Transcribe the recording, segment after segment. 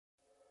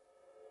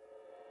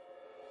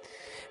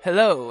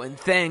Hello, and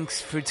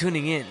thanks for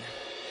tuning in.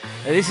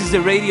 This is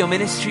the radio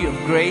ministry of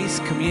Grace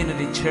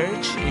Community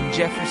Church in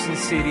Jefferson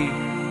City,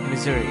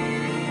 Missouri.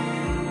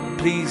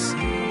 Please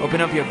open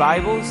up your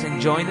Bibles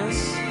and join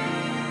us.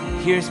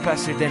 Here's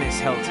Pastor Dennis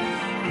Helton.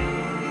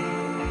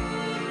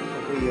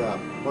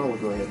 Why don't we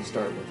go ahead and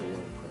start with a word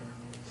of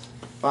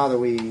prayer. Father,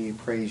 we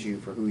praise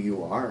you for who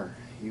you are.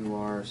 You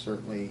are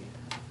certainly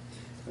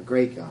a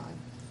great God.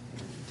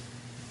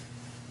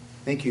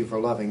 Thank you for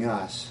loving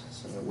us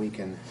so that we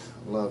can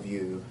love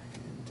you.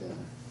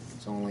 And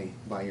it's only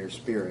by your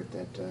Spirit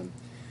that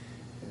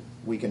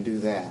we can do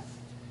that.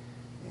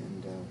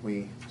 And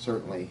we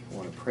certainly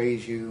want to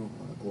praise you,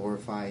 want to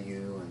glorify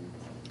you. And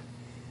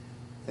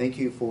thank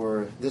you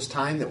for this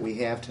time that we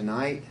have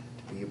tonight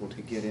to be able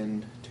to get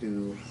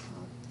into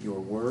your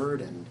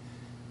word and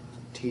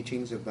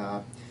teachings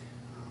about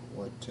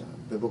what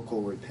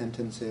biblical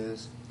repentance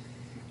is.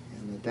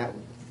 And that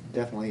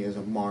definitely is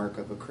a mark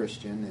of a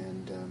Christian,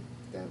 and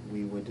that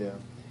we would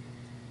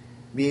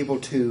be able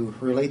to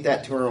relate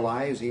that to our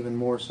lives even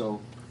more so.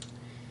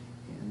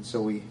 And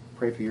so we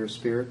pray for your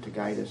Spirit to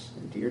guide us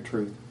into your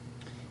truth.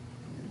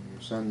 In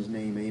your Son's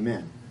name,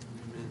 amen.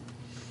 Amen.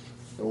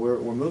 So we're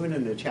moving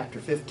into chapter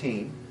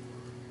 15,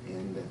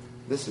 and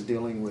this is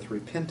dealing with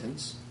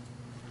repentance.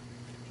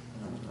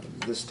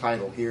 This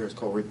title here is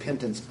called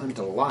Repentance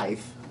Unto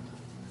Life.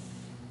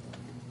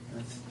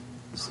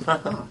 I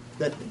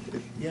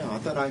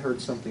thought I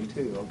heard something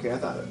too. Okay, I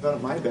thought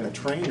it might have been a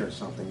train or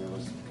something that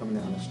was coming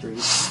down the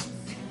street.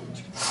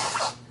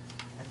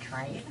 A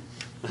train?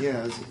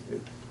 Yeah,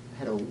 it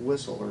had a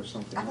whistle or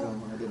something. I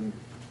didn't.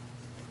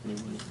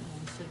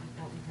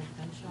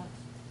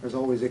 There's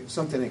always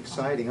something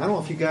exciting. I don't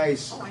know if you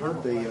guys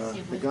heard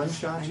the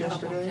gunshots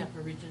yesterday.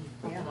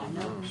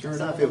 Sure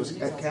enough, it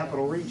was at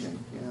Capital Region.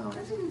 Yeah,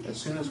 as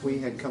soon as we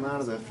had come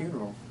out of the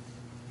funeral,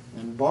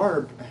 and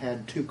Barb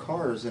had 2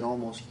 cars that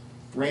almost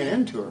ran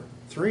into her.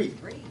 3.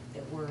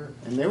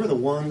 And they were the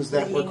ones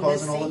that were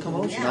causing all the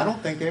commotion. Yeah. I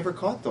don't think they ever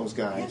caught those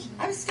guys.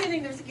 Yeah. I was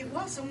standing there thinking,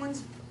 wow,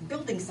 someone's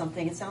building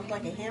something. It sounds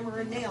like a hammer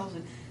and nails.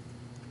 And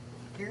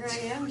here I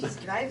am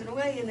just driving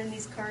away, and then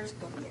these cars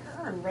go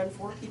and run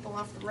 4 people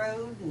off the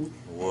road, and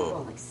they were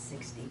going like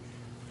 60.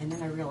 And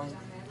then I realized,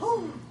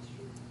 oh,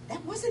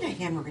 that wasn't a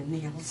hammer and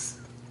nails.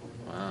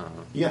 Wow.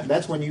 Yeah,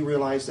 that's when you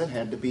realized that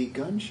had to be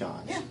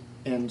gunshots. Yeah.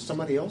 And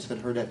somebody else had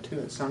heard that too.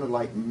 It sounded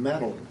like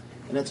metal.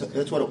 And that's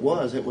what it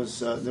was. It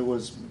was there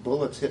was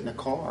bullets hitting a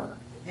car.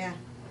 Yeah,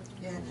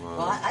 yeah. Wow.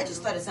 Well, I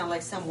just thought it sounded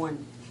like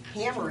someone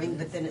hammering,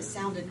 but then it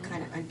sounded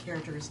kind of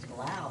uncharacteristically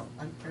loud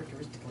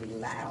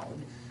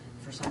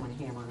for someone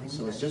hammering.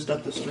 So it's just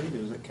up the street.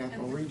 It was at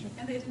Capital Region.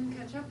 And they didn't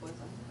catch up with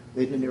them.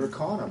 They never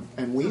caught them.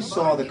 And we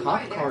saw the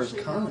cop cars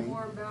coming.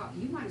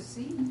 You might have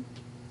seen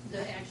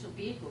the actual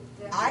vehicle.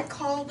 I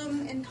called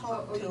them and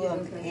talked to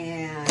them,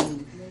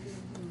 and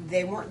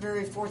they weren't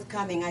very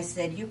forthcoming. I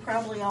said, you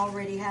probably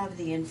already have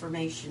the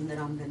information that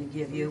I'm going to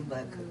give you,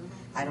 but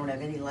I don't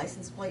have any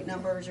license plate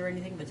numbers or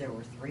anything, but there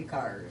were 3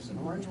 cars, an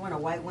orange one, a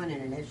white one,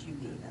 and an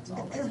SUV. That's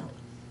all they held.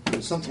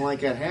 When something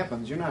like that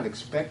happens, you're not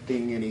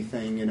expecting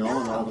anything, and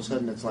all of a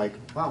sudden it's like,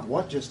 wow,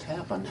 what just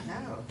happened?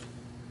 No.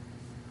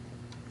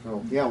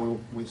 So, yeah,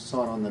 we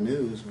saw it on the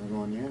news. We're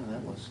going, yeah,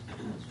 that was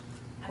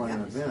quite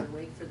an event.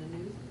 Wait for the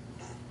news.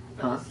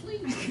 Huh?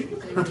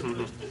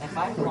 At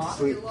 5 o'clock?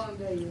 It's a long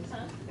day. Huh?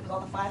 They call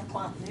the 5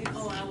 o'clock news?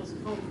 Oh, I was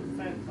home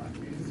for 5 o'clock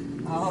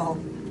news. Oh.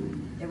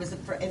 It was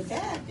in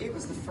fact, it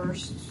was the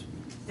first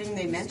thing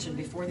they mentioned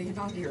before the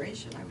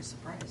inauguration. I was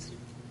surprised.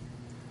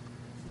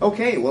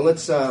 Okay, well,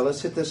 let's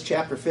hit this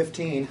chapter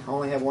 15. I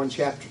only have one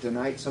chapter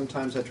tonight.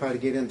 Sometimes I try to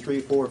get in 3,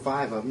 4,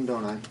 5 of them,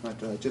 don't I?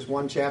 But just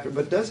one chapter,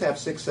 but it does have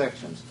 6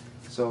 sections,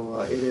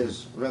 so it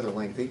is rather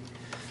lengthy.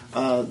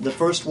 The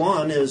first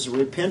one is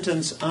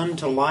repentance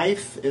unto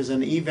life is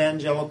an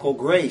evangelical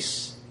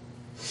grace.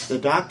 The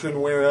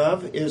doctrine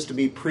whereof is to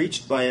be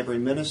preached by every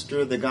minister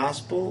of the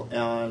gospel,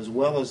 as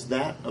well as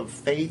that of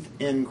faith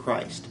in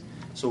Christ.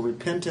 So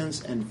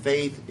repentance and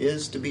faith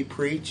is to be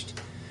preached.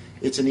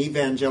 It's an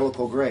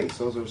evangelical grace.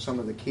 Those are some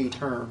of the key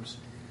terms.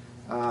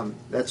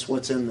 That's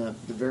what's in the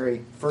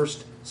very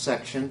first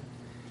section.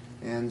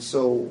 And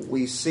so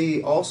we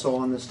see also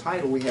on this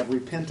title we have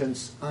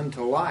repentance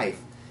unto life,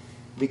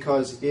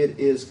 because it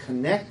is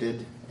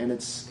connected, and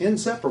it's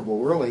inseparable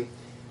really,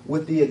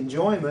 with the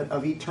enjoyment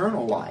of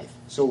eternal life.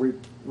 So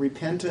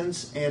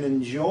repentance and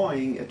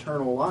enjoying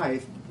eternal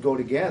life go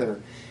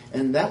together,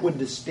 and that would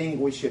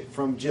distinguish it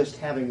from just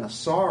having a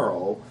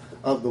sorrow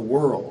of the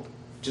world,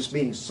 just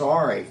being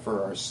sorry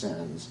for our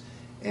sins.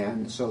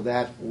 And so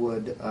that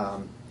would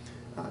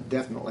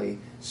definitely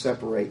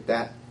separate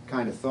that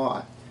kind of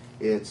thought.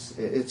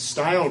 It's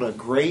styled a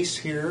grace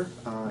here,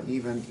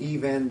 even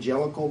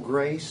evangelical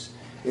grace.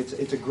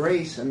 It's a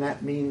grace, and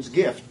that means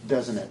gift,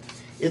 doesn't it?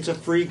 It's a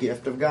free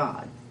gift of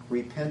God.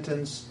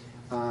 Repentance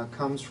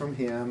comes from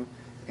Him,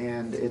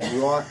 and it's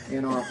wrought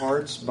in our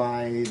hearts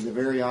by the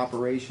very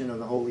operation of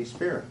the Holy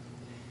Spirit.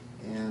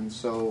 And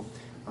so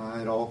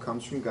it all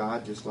comes from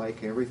God, just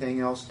like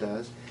everything else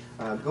does.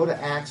 Go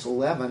to Acts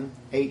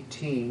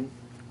 11:18.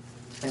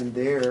 And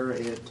there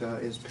it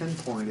is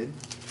pinpointed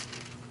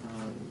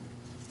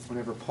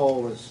whenever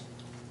Paul is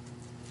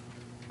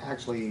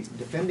actually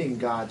defending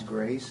God's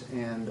grace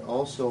and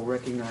also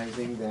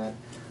recognizing that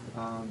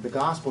the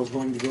gospel is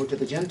going to go to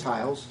the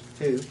Gentiles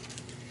too.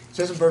 It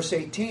says in verse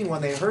 18,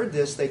 when they heard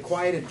this, they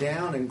quieted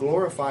down and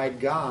glorified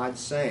God,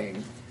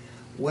 saying,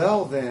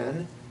 well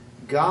then,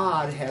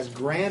 God has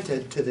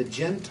granted to the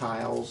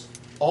Gentiles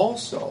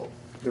also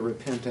the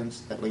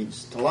repentance that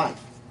leads to life.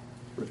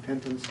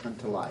 Repentance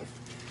unto life.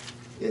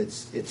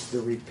 It's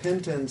the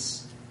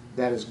repentance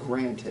that is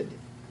granted,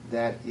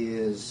 that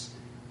is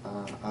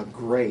a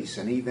grace,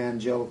 an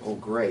evangelical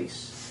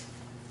grace.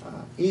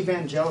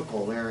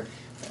 Evangelical,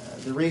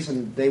 the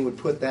reason they would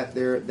put that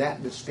there,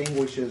 that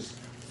distinguishes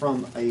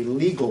from a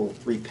legal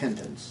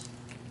repentance.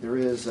 There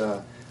is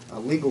a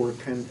legal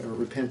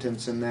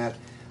repentance in that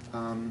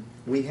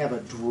we have a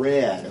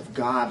dread of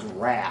God's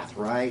wrath,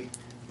 right?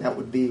 That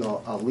would be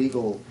a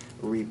legal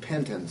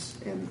repentance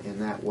in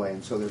that way.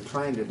 And so they're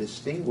trying to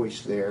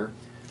distinguish there.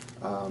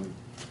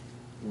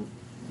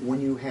 When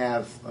you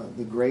have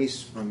the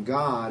grace from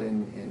God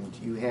and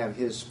you have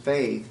His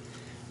faith,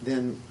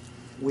 then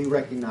we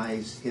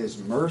recognize His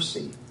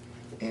mercy.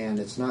 And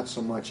it's not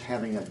so much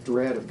having a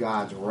dread of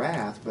God's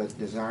wrath, but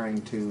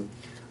desiring to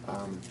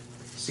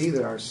see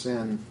that our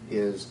sin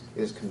is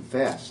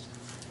confessed.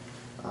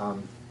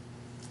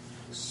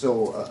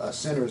 So a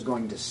sinner is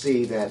going to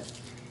see that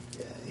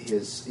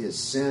his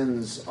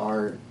sins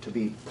are to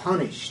be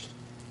punished,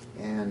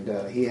 and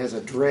he has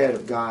a dread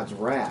of God's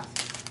wrath.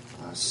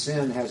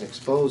 Sin has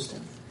exposed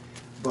him.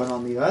 But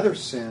on the other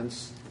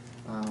sense,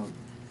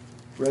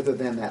 rather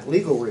than that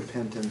legal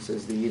repentance,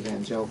 is the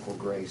evangelical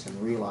grace,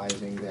 and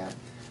realizing that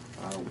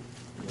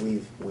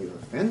we've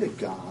offended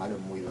God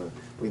and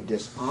we've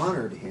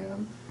dishonored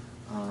Him,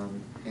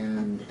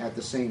 and at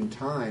the same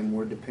time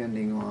we're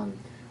depending on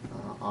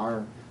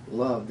our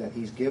love that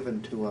He's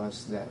given to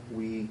us, that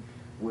we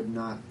would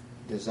not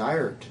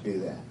desire to do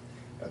that.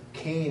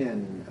 Cain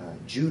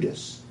and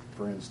Judas,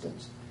 for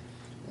instance.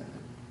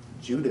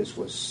 Judas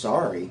was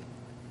sorry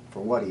for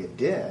what he had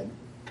did,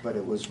 but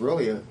it was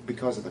really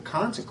because of the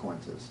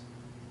consequences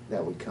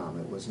that would come.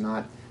 It was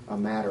not a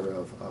matter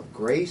of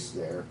grace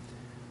there.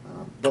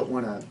 But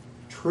when a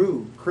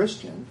true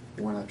Christian,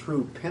 when a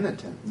true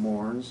penitent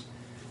mourns,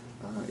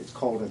 it's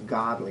called a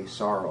godly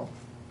sorrow.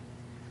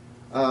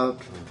 Go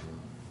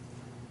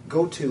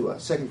to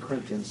 2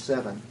 Corinthians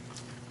 7.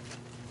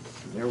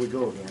 And there we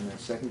go again.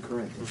 That's 2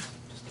 Corinthians.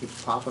 Just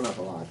keeps popping up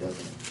a lot,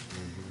 doesn't it?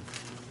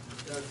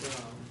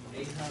 Does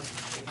Ahab's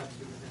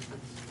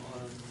repentance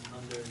fall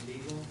under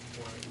legal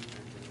or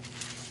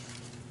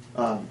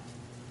evangelical?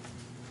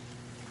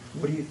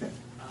 What do you think?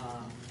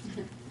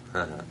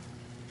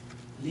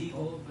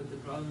 Legal, but the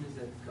problem is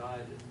that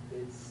God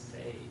did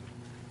say,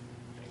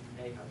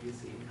 like, Ahab, you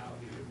see how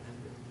he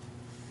repented.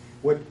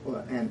 What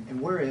and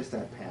where is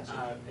that passage?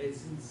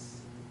 It's in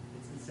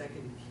 2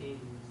 Kings,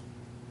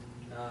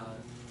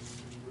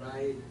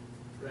 right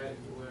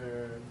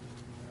where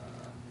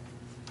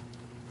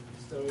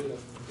the story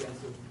of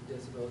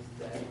Jezebel's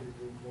death is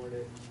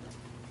recorded.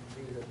 I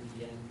think it's at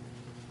the end.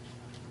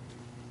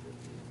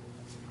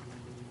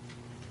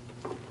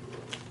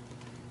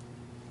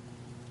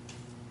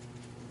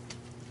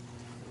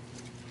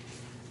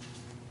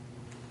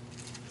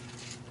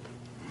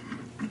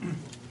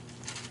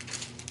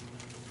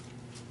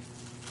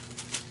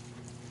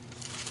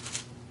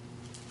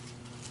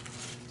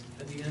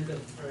 At the end of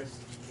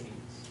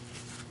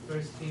 1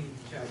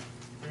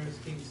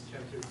 Kings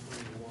chapter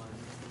 21,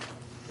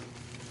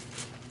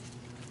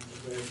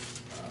 verse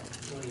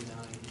 29.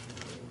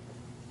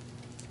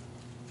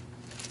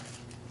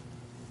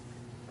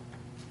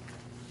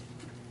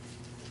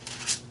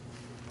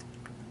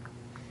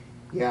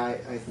 Yeah,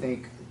 I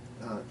think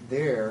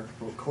there,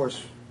 of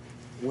course,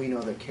 we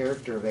know the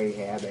character of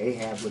Ahab.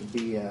 Ahab would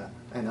be an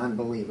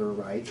unbeliever,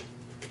 right?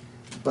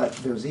 But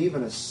there's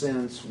even a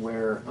sense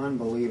where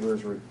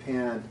unbelievers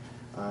repent.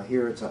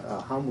 Here it's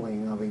a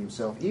humbling of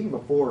himself, even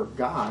before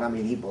God. I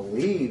mean, he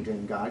believed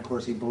in God. Of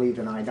course, he believed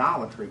in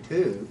idolatry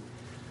too.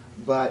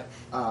 But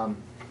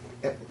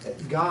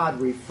God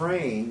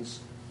refrains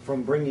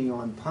from bringing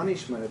on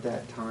punishment at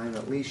that time,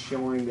 at least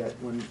showing that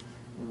when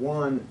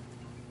one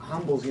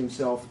humbles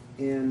himself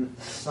in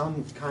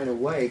some kind of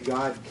way,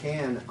 God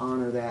can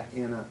honor that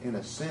in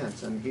a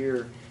sense. And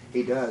here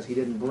he does. He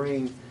didn't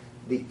bring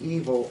the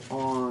evil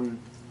on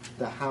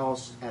the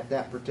house at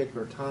that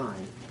particular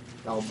time.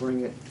 I'll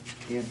bring it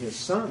in his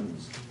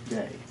son's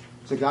day.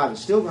 So God is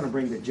still going to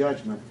bring the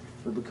judgment,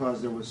 but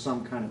because there was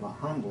some kind of a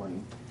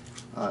humbling,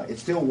 it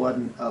still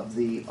wasn't of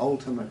the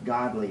ultimate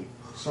godly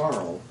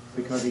sorrow,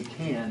 because he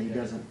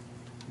doesn't.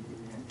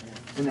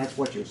 And that's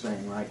what you're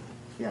saying, right?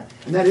 Yeah.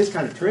 And that is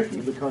kind of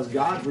tricky, because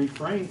God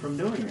refrained from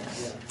doing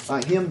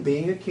that. Him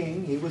being a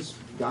king,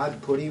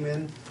 God put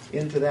him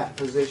into that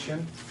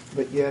position,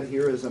 but yet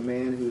here is a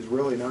man who's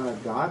really not a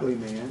godly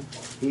man.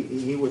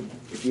 He would,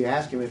 if you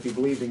ask him if he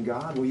believed in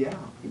God, well, yeah,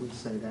 he would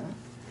say that.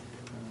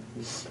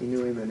 He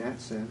knew him in that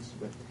sense,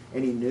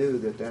 and he knew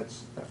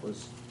that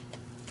was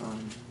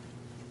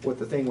what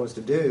the thing was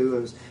to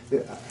do.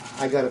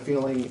 I got a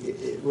feeling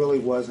it really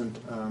wasn't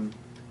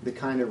the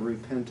kind of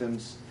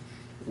repentance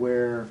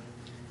where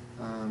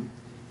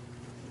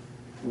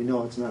we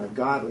know it's not a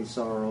godly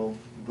sorrow,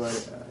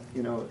 but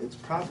it's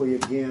probably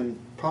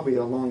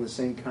along the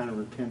same kind of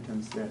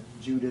repentance that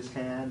Judas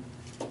had.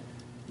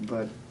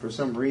 But for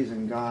some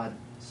reason, God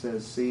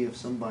says, see, if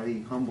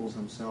somebody humbles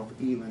himself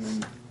even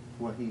in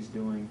what he's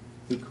doing,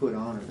 he could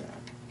honor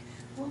that.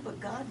 Well, but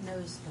God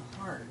knows the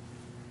heart.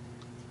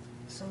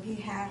 So he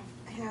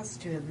has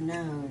to have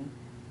known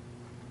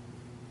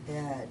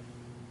that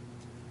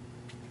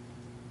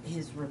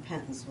his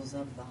repentance was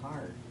of the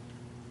heart,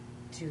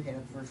 to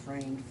have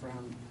refrained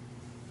from,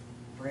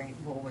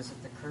 what was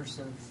it, the curse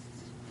of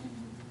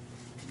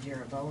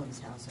Jeroboam's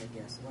house, I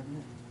guess, wasn't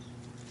it?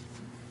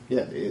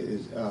 Yeah,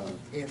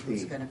 it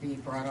was going to be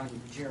brought on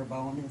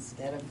Jeroboam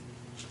instead of...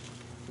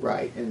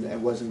 Right, and it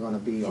wasn't going to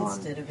be on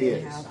instead of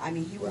his. Ahab. I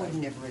mean, he Right.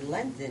 wouldn't have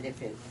relented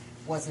if it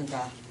wasn't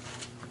a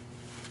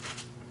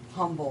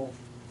humble,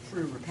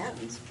 true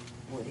repentance,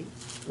 would he?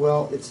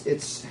 Well,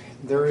 it's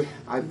there.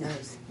 Who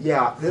knows?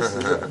 Yeah,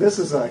 this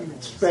is a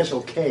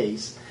special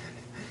case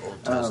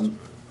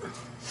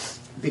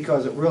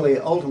because it really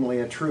ultimately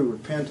a true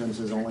repentance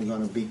is only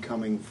going to be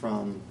coming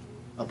from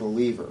a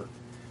believer.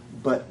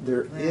 But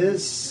there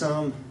is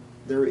some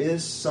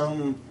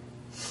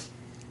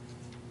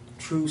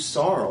true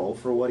sorrow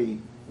for what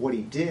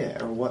he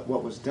did or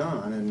what was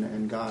done,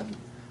 and God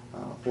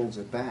holds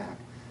it back.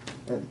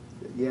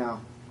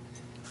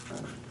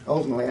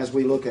 Ultimately, as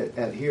we look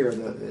at here,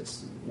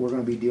 we're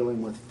going to be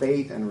dealing with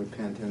faith and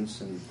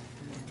repentance, and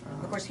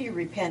of course he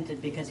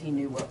repented because he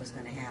knew what was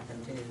going to happen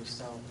too.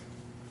 So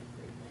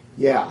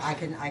yeah, I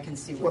can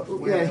see Well,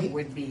 where yeah, it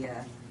would be.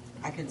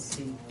 I can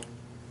see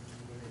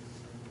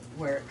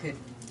where it could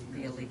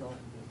be a legal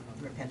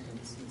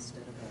repentance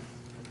instead of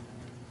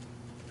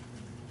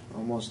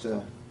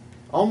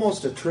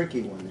almost a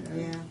tricky one there.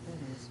 yeah,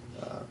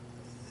 that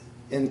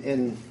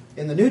is.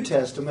 In the New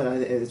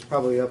Testament, it's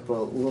probably up a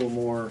little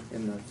more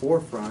in the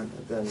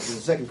forefront. The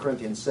 2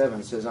 Corinthians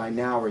 7 says, I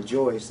now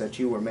rejoice that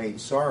you were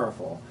made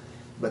sorrowful,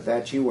 but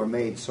that you were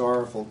made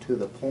sorrowful to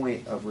the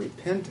point of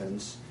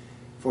repentance,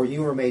 for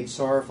you were made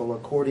sorrowful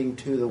according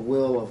to the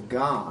will of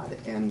God.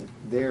 And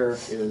there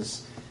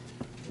is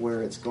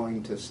where it's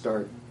going to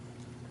start,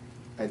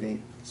 I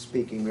think,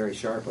 speaking very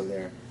sharply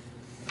there.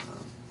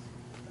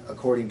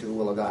 According to the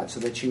will of God, so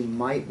that you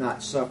might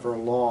not suffer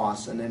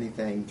loss in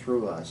anything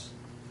through us.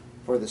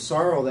 For the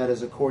sorrow that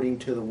is according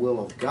to the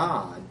will of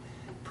God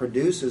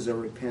produces a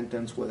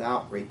repentance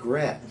without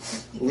regret,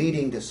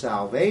 leading to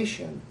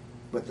salvation,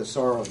 but the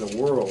sorrow of the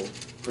world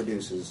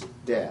produces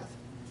death.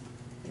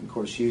 And of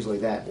course, usually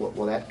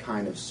that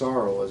kind of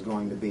sorrow is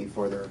going to be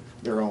for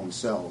their own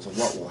selves, and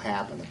what will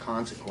happen, the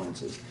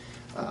consequences.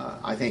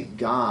 I think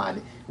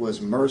God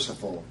was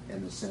merciful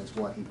in the sense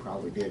what he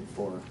probably did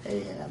for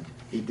Ahab.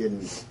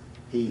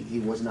 He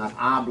was not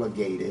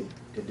obligated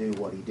to do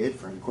what he did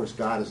for him. Of course,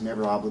 God is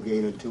never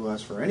obligated to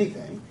us for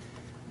anything,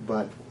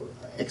 but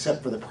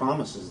except for the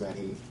promises that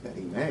he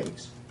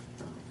makes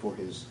for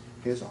his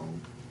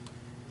own.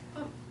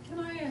 Can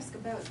I ask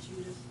about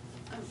Judas?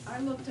 I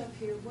looked up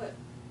here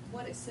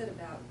what it said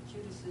about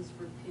Judas's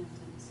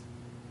repentance,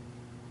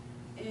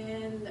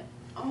 and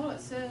all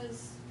it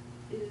says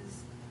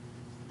is,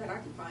 that I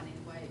can find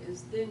anyway,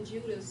 is then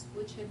Judas,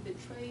 which had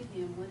betrayed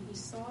him, when he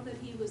saw that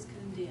he was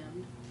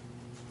condemned,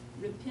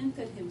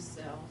 repented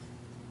himself,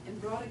 and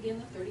brought again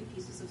the 30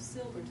 pieces of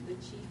silver to the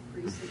chief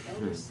priests and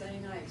elders,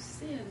 saying, I have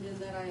sinned in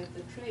that I have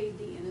betrayed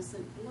the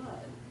innocent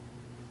blood.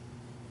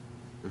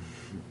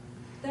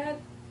 That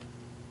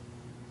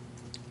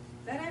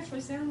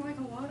actually sounds like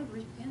a lot of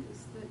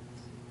repentance that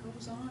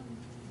goes on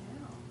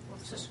now.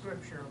 What's the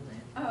scripture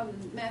on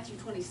that? Matthew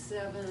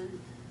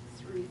 27,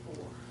 3,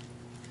 4.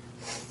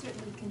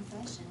 Certainly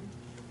confession.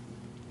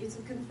 It's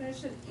a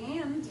confession,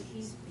 and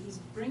he's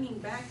bringing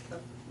back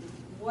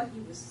what he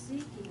was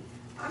seeking.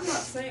 I'm not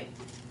saying,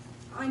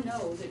 I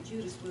know that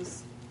Judas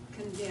was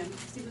condemned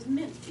because he was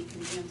meant to be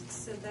condemned. It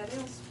said that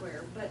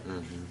elsewhere, but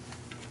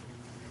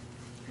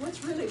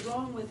what's really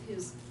wrong with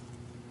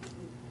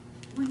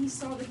when he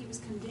saw that he was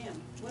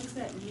condemned? What does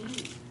that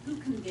mean? Who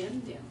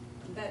condemned him?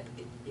 That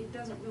it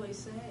doesn't really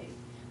say.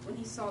 When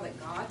he saw that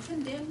God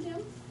condemned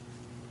him,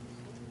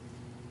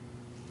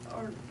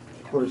 or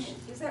Of course.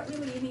 is that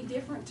really any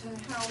different to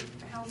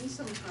how we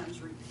sometimes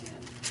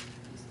repent?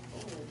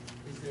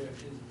 Is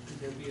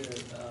there be a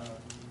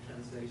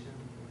translation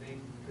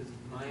thing? Because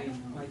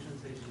my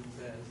translation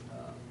says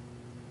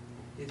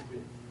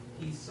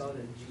he saw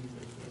that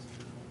Jesus was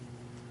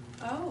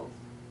true. Oh,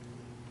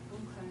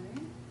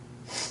 okay.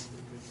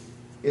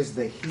 Is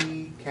the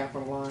he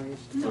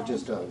capitalized or No.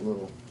 just a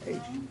little h?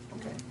 No.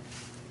 Okay.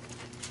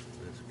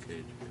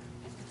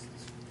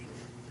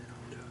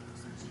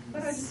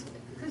 But I just,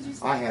 because you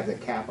said... I have the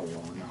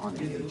capital on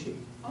the You do? he.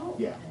 Oh.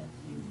 Yeah.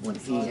 When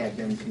he had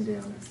been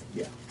condemned.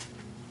 Yeah.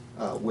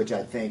 Which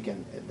I think,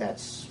 and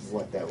that's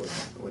what that would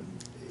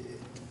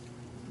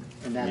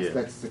and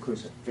that's the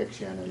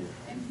crucifixion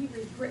And he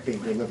regret...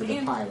 and being delivered to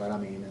and- Pilate. I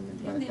mean, and then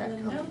And that then the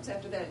coming. notes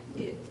after that,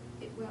 it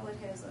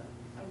has a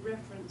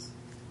reference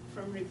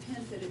from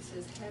repented. It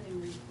says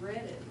having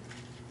regretted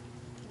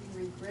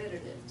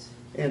it.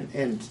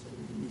 And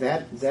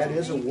that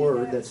is a maybe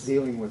word that's- that's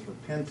dealing with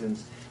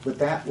repentance, but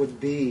that would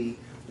be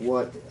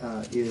what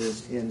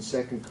is in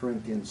 2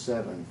 Corinthians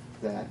 7,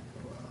 that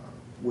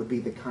would be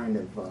the kind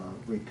of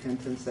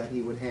repentance that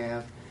he would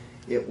have.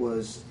 It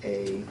was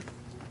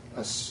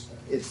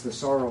it's the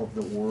sorrow of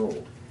the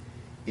world.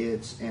 I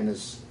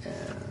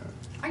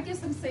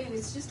guess I'm saying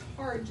it's just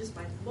hard just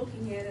by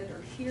looking at it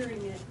or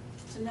hearing it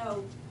to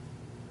know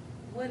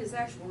what is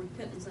actual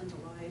repentance unto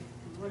life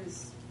and what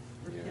is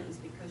repentance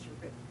because you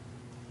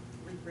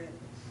regret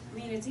it. I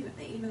mean, it's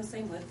even the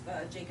same with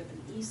Jacob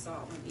and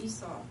Esau. When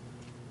Esau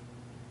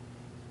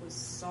was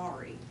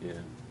sorry,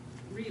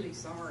 really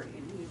sorry,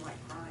 and he was like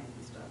crying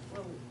and stuff.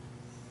 Well,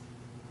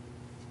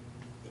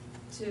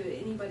 to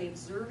anybody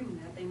observing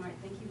that, they might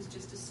think he was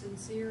just as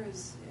sincere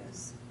as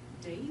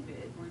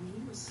David when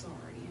he was sorry.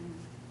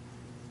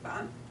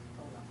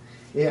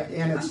 Yeah,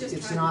 and I'm just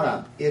it's trying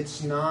not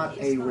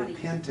to- a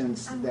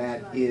repentance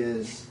that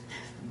is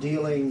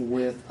dealing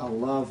with a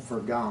love for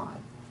God.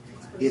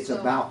 It's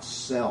about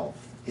self.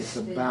 It's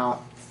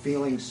about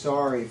feeling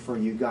sorry for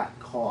you got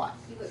caught.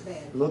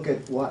 Look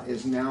at what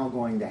is now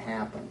going to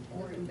happen.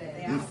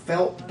 He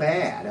felt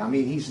bad. I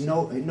mean, he's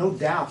no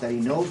doubt that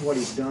he knows what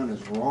he's done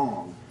is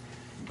wrong,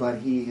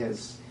 but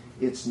it's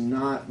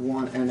not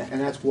one, and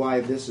that's why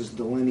this is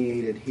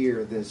delineated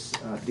here, this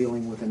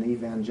dealing with an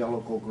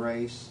evangelical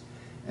grace.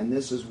 And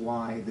this is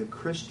why the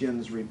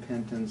Christian's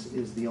repentance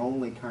is the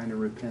only kind of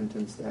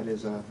repentance that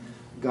is a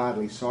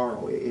godly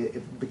sorrow,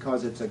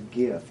 because it's a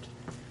gift,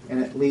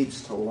 and it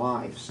leads to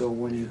life. So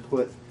when you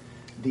put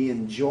the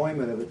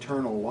enjoyment of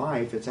eternal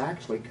life, it's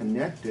actually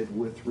connected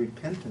with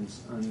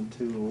repentance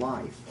unto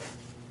life.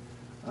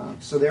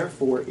 So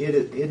therefore,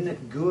 isn't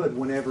it good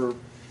whenever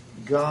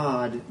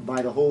God,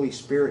 by the Holy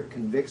Spirit,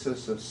 convicts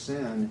us of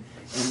sin,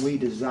 and we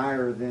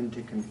desire then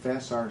to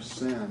confess our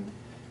sin,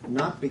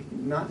 not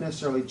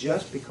necessarily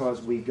just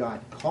because we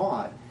got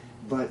caught,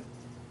 but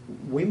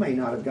we may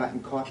not have gotten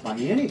caught by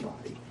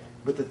anybody.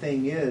 But the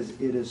thing is,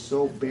 it is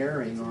so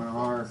bearing on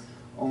our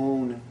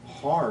own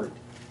heart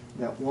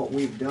that what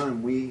we've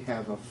done, we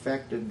have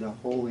affected the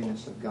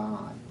holiness of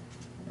God.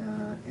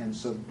 And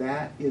so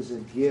that is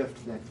a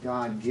gift that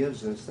God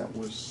gives us, that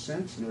we're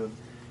sensitive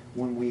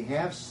when we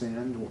have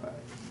sinned,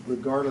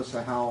 regardless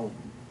of how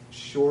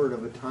short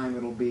of a time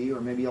it'll be,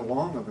 or maybe a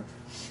long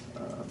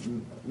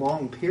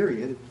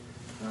period.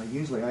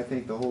 Usually I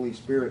think the Holy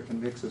Spirit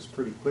convicts us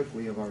pretty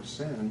quickly of our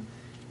sin,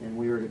 and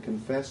we are to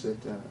confess it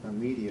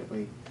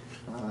immediately.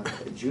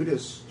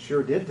 Judas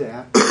sure did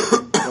that,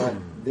 but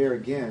there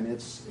again,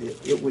 it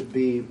would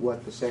be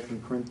what the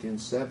 2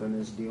 Corinthians 7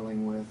 is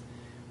dealing with,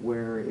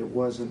 where it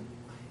was a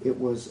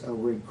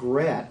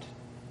regret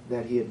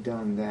that he had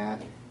done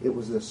that. It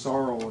was the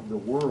sorrow of the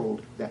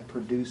world that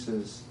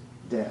produces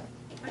death.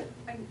 I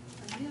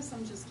guess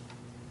I'm just,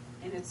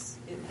 and it has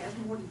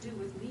more to do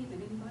with me than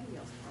anybody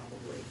else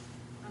probably.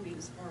 I mean,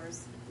 as far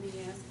as me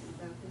asking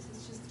about this,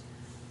 it's just,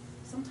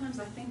 sometimes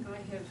I think I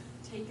have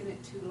taken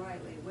it too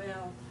lightly.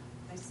 Well,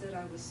 I said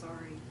I was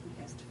sorry,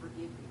 he has to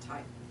forgive me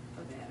type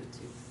of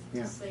attitude.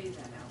 Yeah. To say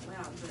that out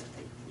loud, but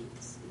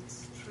it's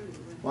true.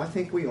 Well, I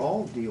think we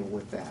all deal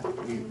with that.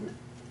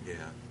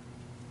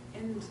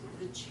 And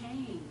the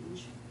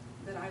change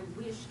that I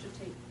wish to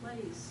take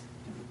place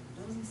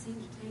doesn't seem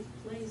to take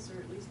place, or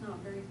at least not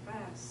very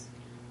fast.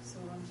 So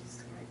I'm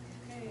just like,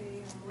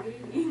 okay, I'm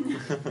waiting.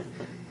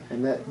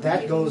 And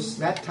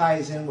that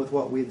ties in with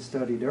what we had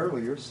studied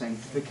earlier,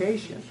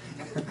 sanctification.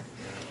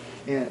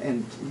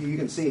 and you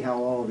can see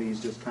how all of these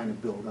just kind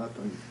of build up,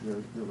 and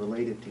they're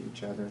related to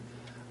each other.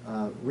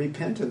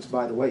 Repentance,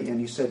 by the way,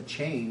 and you said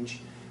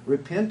change.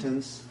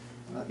 Repentance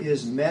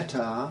is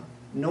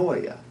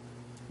metanoia.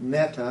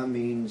 Meta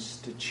means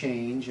to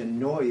change, and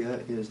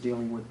noia is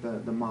dealing with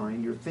the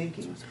mind, your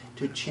thinking.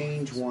 To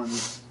change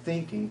one's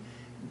thinking.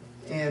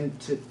 And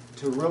to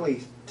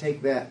really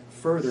take that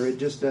further, it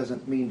just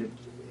doesn't mean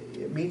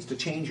it means to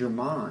change your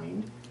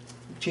mind.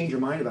 Change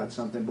your mind about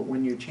something, but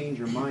when you change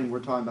your mind, we're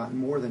talking about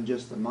more than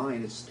just the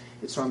mind. It's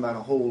talking about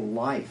a whole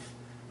life,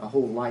 a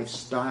whole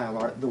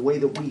lifestyle. The way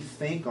that we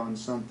think on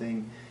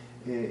something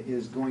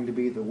is going to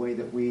be the way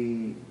that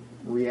we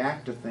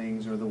react to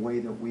things, or the way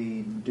that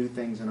we do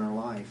things in our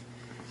life.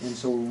 And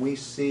so when we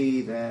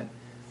see that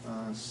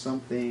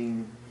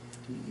something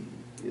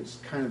is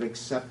kind of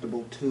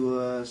acceptable to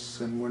us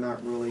and we're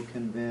not really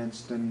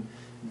convinced, and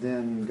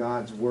then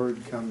God's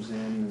Word comes in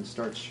and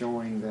starts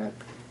showing that,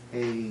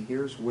 hey,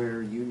 here's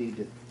where you need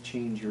to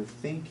change your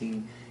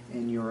thinking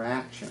and your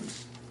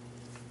actions.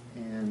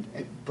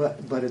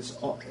 But it's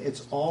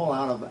all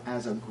out of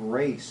as a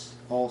grace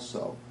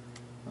also,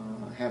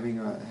 having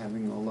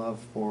a love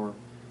for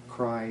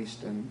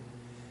Christ, and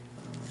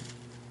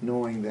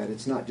knowing that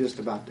it's not just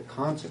about the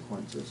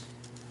consequences.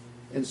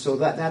 And so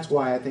that's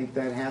why I think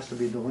that has to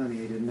be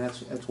delineated, and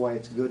that's why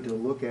it's good to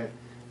look at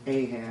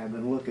Ahab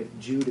and look at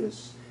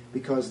Judas,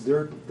 because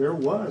there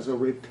was a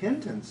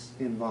repentance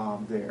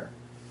involved there.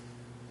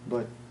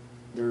 But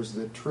there's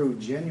the true,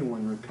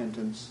 genuine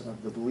repentance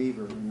of the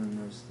believer, and then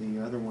there's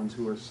the other ones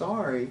who are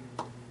sorry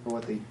for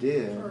what they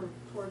did. Or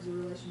towards a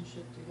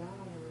relationship to God,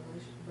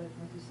 but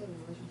like you said, a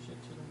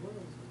relationship to the world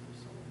is what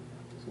they're sorry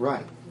about.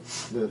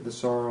 Right. The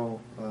sorrow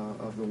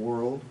of the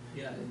world.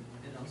 Yeah,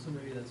 and also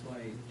maybe that's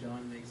why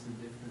John makes a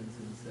difference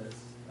and says,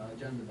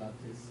 John the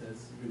Baptist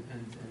says,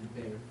 repent and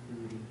bear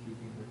fruit in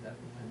keeping with that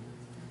repentance.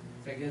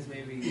 So I guess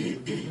maybe the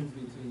difference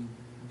between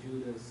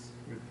Judas'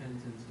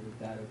 repentance with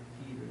that of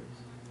Peter's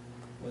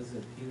was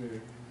that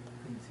Peter,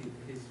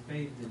 his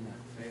faith did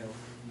not fail.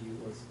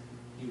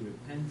 He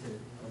repented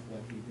of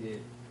what he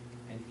did,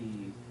 and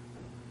he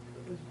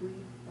was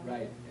grieved.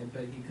 right,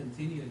 but he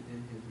continued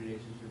in his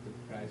relationship with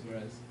Christ,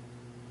 whereas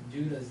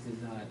Judas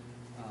did not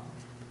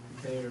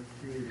bear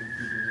fruit in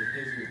keeping with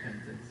his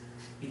repentance.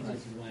 He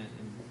just went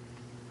and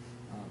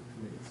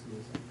committed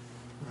suicide.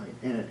 Right,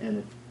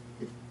 and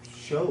it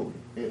showed,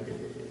 it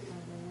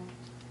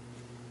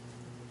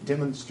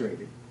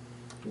demonstrated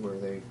where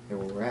they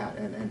were at.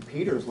 And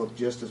Peter's looked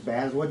just as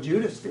bad as what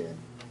Judas did,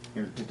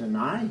 to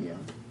deny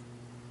him.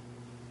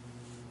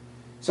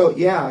 So,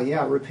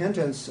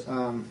 repentance,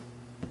 and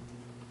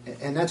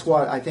that's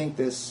why I think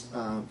this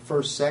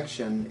first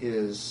section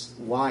is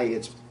why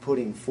it's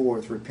putting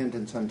forth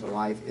repentance unto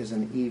life is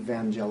an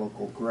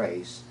evangelical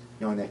grace,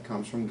 knowing that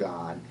comes from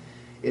God.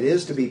 It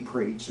is to be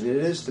preached. It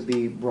is to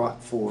be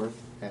brought forth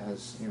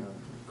as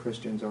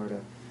Christians are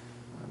to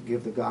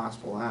give the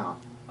gospel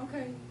out.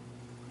 Okay,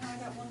 now I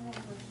got one more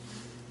question.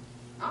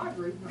 I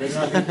agree.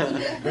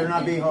 Better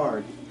not be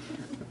hard.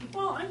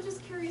 Well, I'm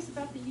just curious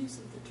about the use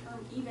of the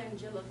term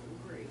evangelical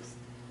grace.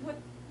 What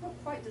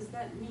quite does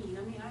that mean?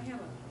 I mean, I have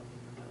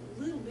a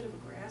little bit of a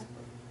grasp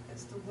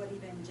as to what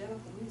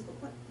evangelical means, but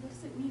what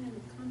does it mean in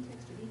the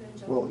context of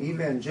evangelical? Well,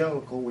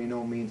 evangelical we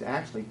know means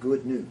actually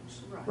good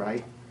news,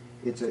 right?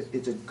 It's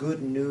a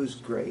good news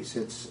grace.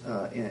 It's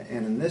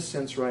and in this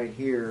sense right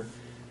here,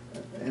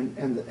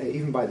 and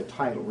even by the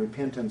title,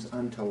 repentance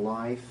unto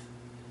life,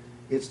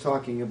 it's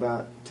talking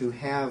about to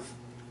have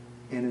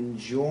an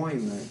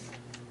enjoyment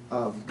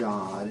of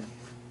God,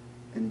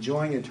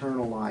 enjoying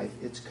eternal life.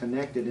 It's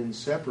connected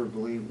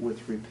inseparably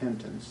with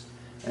repentance.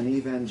 An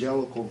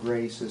evangelical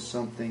grace is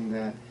something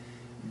that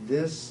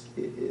this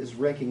is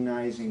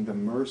recognizing the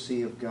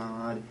mercy of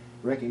God,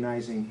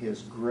 recognizing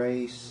His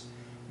grace.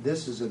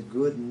 This is a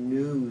good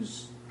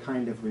news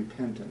kind of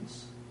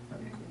repentance,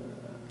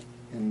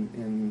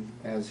 and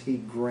as He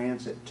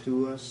grants it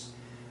to us.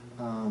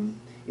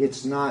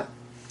 It's not,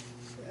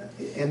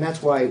 and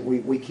that's why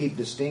we keep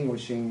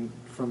distinguishing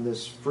from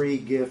this free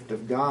gift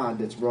of God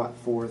that's brought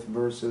forth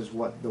versus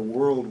what the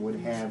world would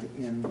have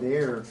in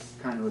their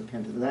kind of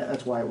repentance.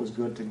 That's why it was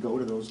good to go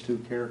to those two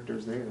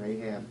characters there,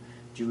 Ahab,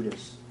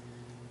 Judas,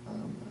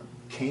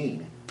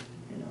 Cain,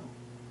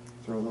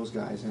 throw those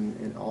guys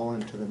in all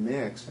into the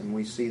mix, and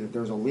we see that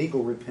there's a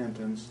legal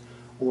repentance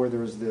or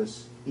there's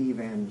this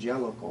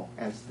evangelical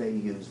as they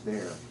use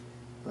there.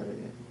 But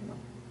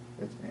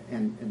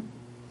and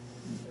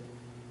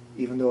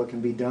even though it can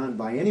be done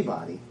by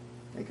anybody,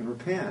 they can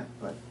repent,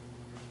 but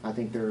I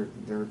think they're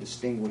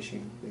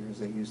distinguishing there as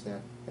they use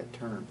that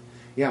term.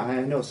 Yeah,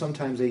 I know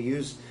sometimes they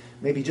use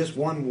maybe just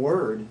one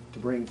word to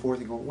bring forth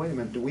and go, wait a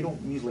minute, we don't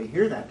usually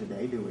hear that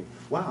today, do we?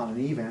 Wow, an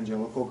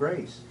evangelical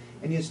grace.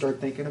 And you start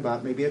thinking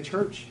about maybe a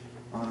church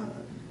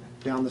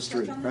down the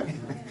street, right?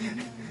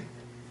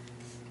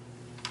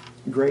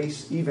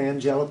 Grace,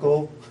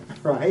 evangelical,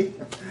 right?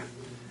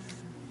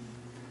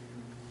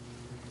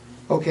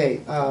 Okay,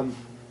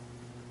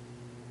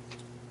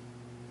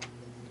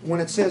 when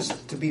it says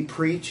to be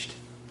preached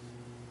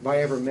by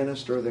every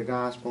minister of the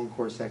gospel, of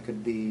course that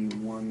could be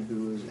one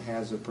who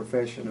has a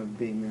profession of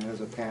being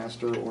as a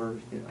pastor, or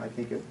I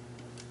think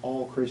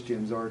all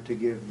Christians are to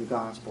give the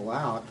gospel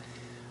out.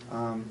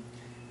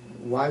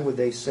 Why would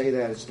they say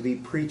that? It's to be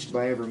preached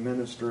by every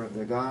minister of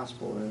the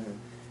gospel.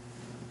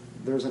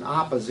 There's an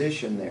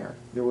opposition there.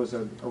 There was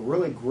a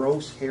really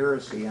gross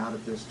heresy out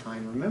at this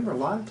time. Remember, a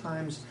lot of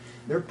times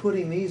they're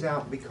putting these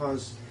out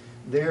because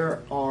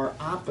there are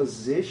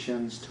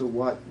oppositions to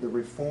what the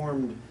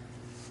Reformed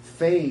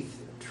faith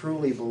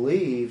truly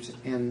believed,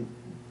 and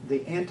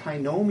the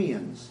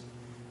antinomians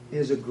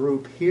is a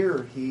group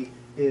here he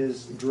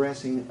is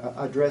addressing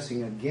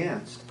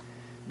against,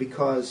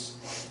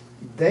 because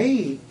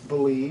they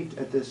believed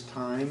at this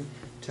time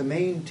to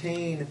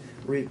maintain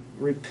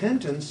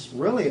repentance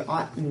really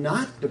ought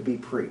not to be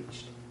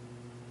preached.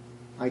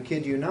 I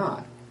kid you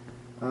not.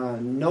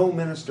 No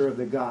minister of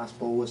the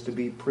gospel was to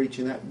be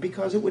preaching that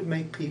because it would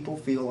make people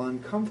feel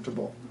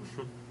uncomfortable.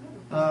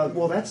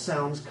 Well, that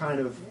sounds kind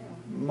of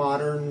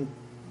modern,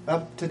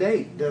 up to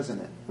date, doesn't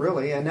it?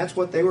 Really, and that's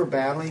what they were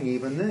battling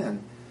even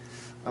then.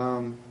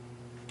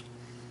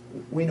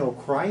 We know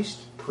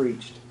Christ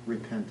preached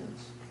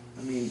repentance.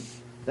 I mean,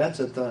 that's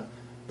at the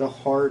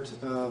heart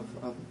of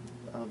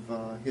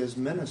His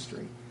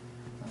ministry.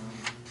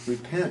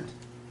 Repent,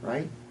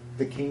 right?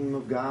 The kingdom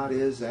of God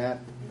is at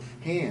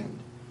hand.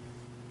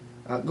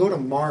 Go to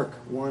Mark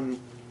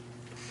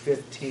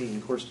 1:15.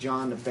 Of course,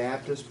 John the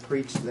Baptist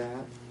preached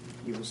that.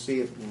 You will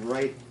see it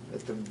right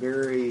at the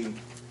very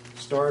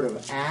start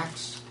of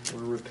Acts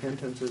where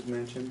repentance is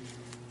mentioned.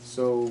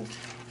 So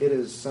it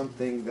is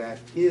something that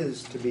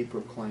is to be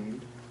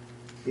proclaimed.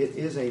 It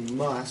is a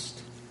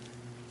must.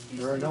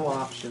 There are no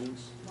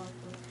options.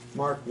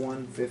 Mark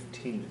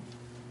 1:15.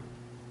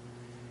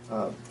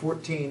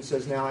 14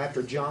 says, "Now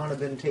after John had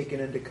been taken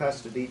into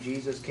custody,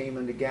 Jesus came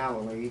into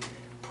Galilee,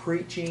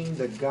 preaching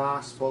the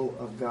gospel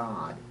of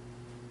God,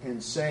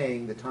 and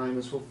saying, the time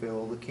is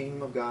fulfilled, the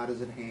kingdom of God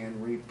is at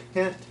hand,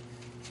 repent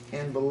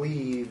and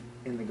believe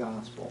in the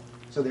gospel."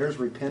 So there's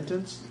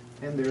repentance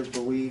and there's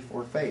belief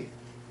or faith.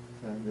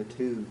 The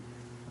two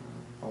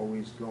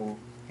always go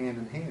hand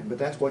in hand. But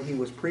that's what he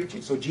was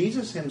preaching. So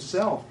Jesus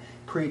himself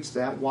preached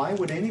that. Why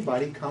would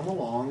anybody come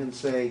along and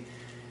say,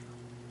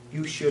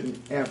 you shouldn't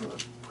ever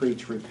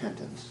preach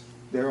repentance?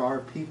 There are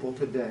people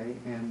today,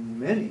 and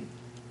many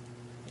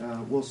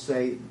will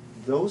say,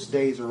 those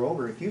days are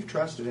over. If you've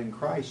trusted in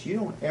Christ, you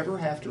don't ever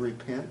have to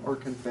repent or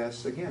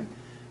confess again.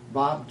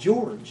 Bob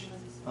George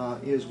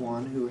is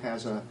one who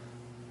has a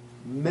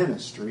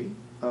ministry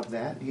of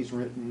that. He's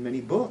written many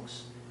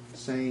books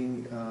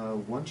saying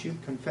once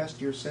you've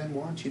confessed your sin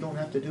once, you don't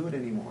have to do it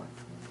anymore.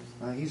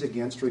 He's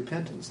against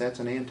repentance. That's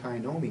an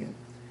antinomian.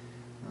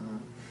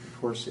 Of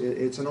course,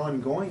 it's an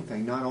ongoing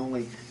thing, not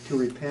only to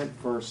repent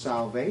for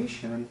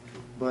salvation,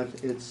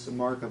 but it's a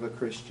mark of a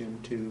Christian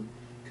to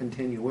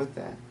continue with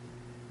that.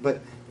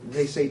 But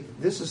they say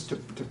this is to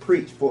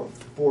preach for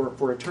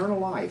eternal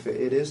life.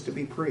 It is to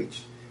be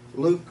preached.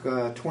 Luke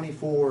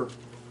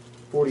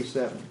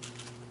 24:47.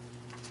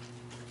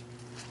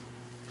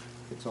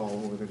 It's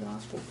all over the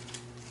gospel.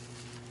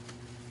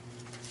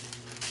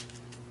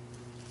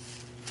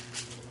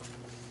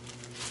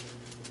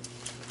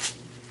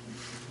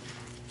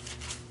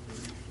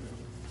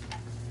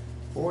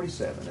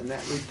 And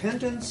that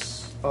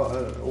repentance,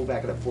 we'll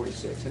back it up,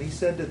 46. And he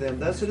said to them,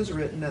 thus it is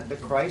written that the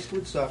Christ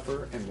would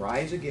suffer and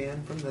rise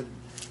again from the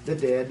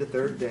dead the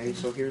third day.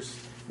 So here's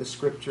the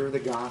scripture, the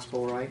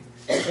gospel, right?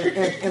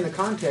 And the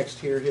context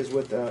here is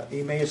with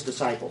Emmaus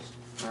disciples,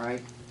 all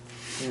right?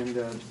 And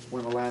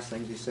one of the last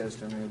things he says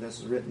to them, this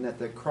is written that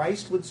the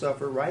Christ would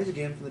suffer, rise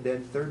again from the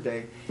dead the third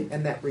day,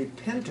 and that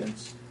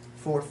repentance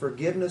for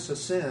forgiveness of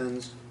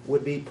sins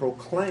would be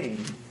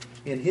proclaimed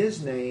in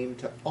his name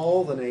to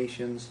all the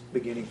nations,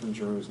 beginning from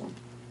Jerusalem.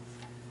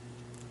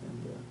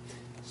 And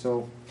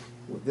so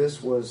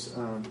this was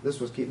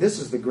key. This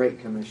is the Great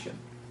Commission,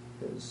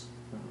 is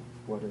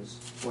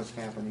what's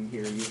happening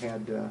here. You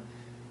had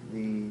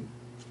the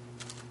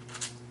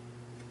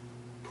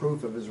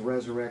proof of his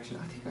resurrection.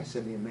 I think I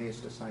said the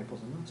Emmaus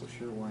disciples. I'm not so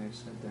sure why I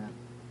said that.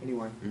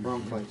 Anyway,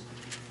 wrong place.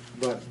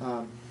 But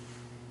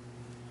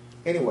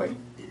anyway.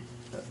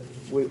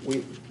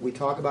 We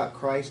talk about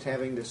Christ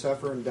having to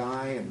suffer and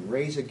die and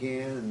raise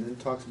again, and then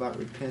talks about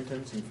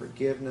repentance and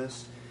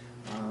forgiveness.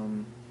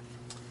 Of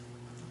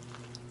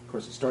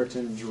course, it starts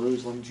in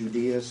Jerusalem,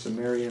 Judea,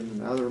 Samaria,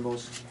 and the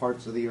othermost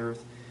parts of the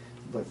earth.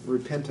 But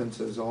repentance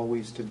is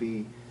always to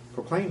be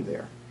proclaimed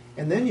there.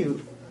 And then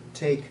you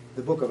take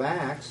the book of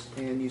Acts,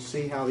 and you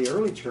see how the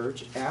early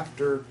church,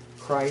 after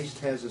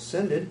Christ has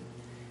ascended,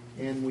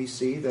 and we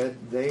see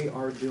that they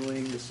are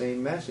doing the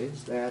same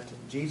message that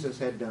Jesus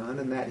had done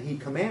and that he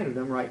commanded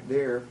them right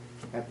there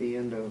at the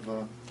end of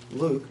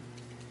Luke.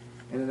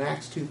 And in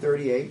Acts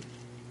 2:38,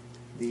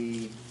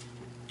 the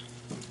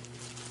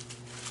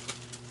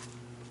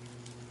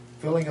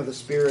filling of the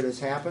Spirit has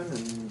happened,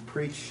 and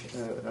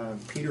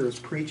Peter is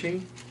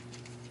preaching.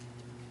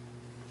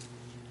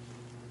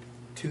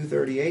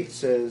 2:38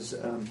 says,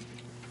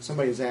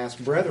 somebody has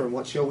asked, brethren,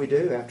 what shall we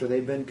do after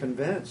they've been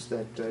convinced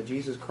that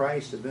Jesus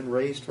Christ has been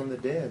raised from the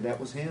dead? That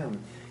was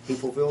him. He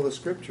fulfilled the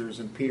scriptures.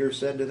 And Peter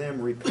said to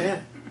them,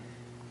 repent,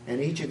 and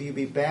each of you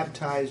be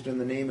baptized in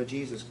the name of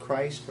Jesus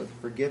Christ for the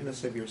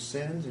forgiveness of your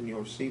sins, and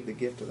you'll receive the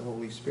gift of the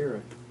Holy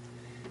Spirit.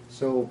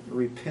 So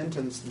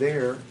repentance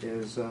there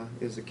is a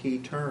key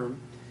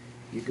term.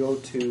 You go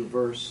to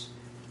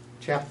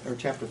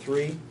chapter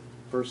 3,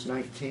 verse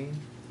 19,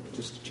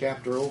 just a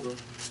chapter over.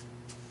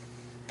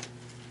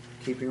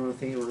 Keeping on the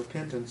theme of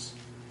repentance,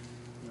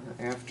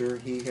 after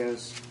he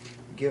has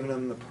given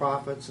them the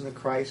prophets and the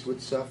Christ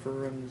would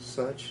suffer and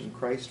such, and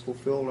Christ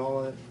fulfilled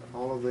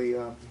all of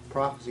the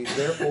prophecies.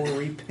 Therefore,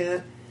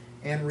 repent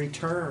and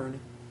return,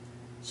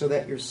 so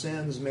that your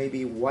sins may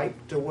be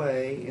wiped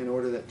away, in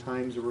order that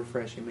times of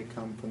refreshing may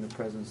come from the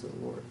presence of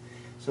the Lord.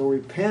 So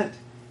repent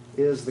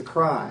is the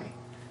cry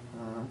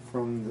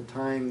from the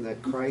time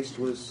that Christ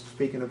was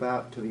speaking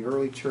about to the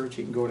early church.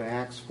 You can go to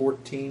Acts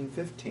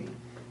 14:15.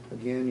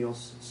 Again, you'll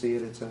see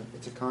it. It's a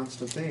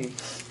constant theme.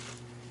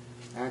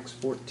 Acts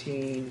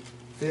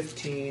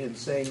 14:15, and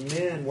saying,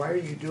 men, why are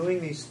you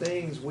doing these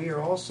things? We are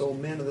also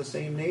men of the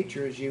same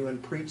nature as you,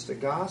 and preach the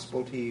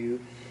gospel to you,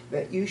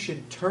 that you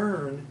should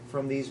turn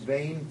from these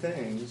vain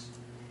things.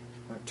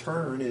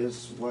 Turn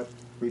is what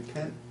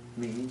repent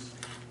means.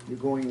 You're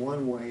going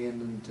one way, and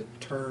then to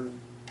turn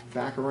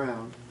back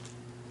around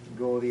and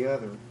go the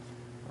other.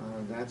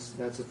 That's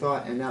a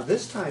thought. And now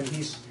this time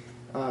he's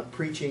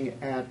preaching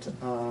at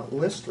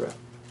Lystra,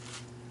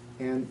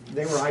 and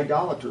they were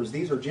idolaters.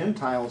 These are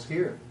Gentiles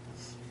here,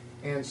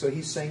 And so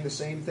he's saying the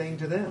same thing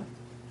to them.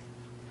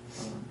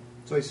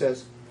 So he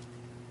says,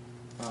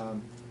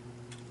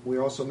 we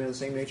are also men of the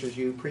same nature as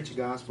you, preach the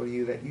gospel to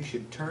you, that you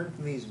should turn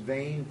from these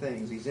vain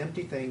things, these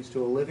empty things,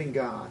 to a living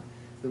God,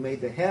 who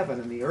made the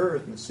heaven and the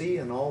earth and the sea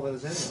and all that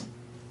is in them.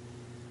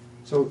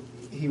 So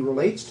he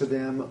relates to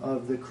them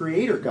of the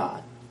Creator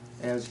God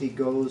as he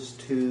goes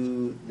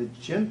to the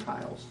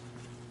Gentiles.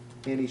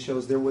 And he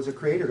shows there was a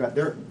Creator God.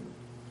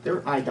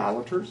 They're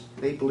idolaters.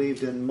 They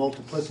believed in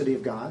multiplicity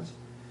of gods.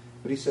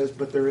 But he says,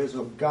 but there is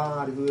a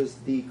God who is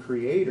the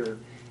Creator,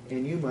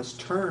 and you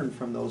must turn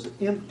from those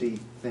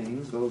empty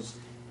things, those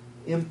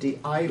empty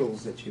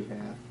idols that you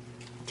have.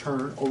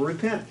 Turn or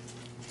repent.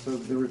 So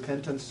the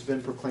repentance has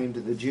been proclaimed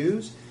to the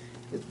Jews.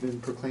 It's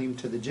been proclaimed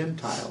to the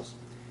Gentiles.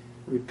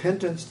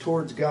 Repentance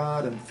towards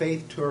God and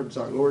faith towards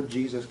our Lord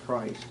Jesus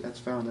Christ. That's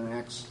found in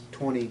Acts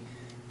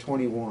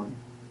 20:21.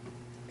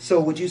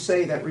 So would you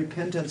say that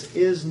repentance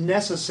is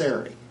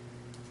necessary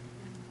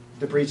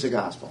to preach the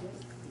gospel?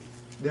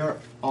 There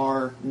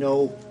are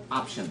no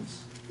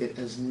options. It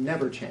has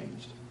never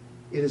changed.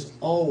 It is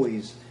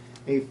always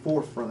a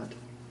forefront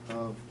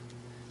of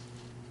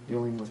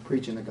dealing with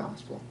preaching the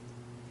gospel.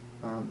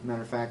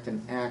 Matter of fact,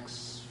 in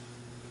Acts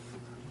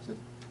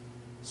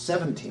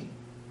 17,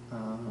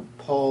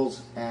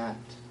 Paul's at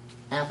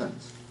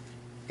Athens,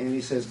 and he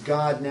says,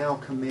 God now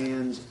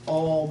commands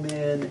all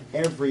men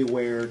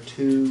everywhere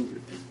to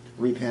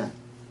repent.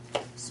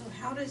 So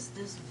how does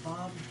this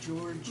Bob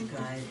George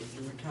guy that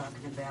you were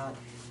talking about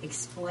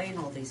explain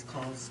all these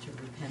calls to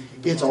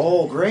repentance? It's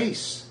all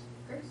grace.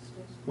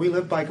 We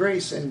live by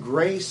grace, and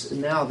grace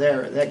now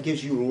that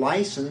gives you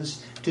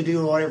license to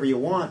do whatever you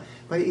want.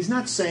 But he's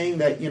not saying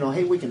that,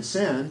 hey, we can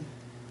sin.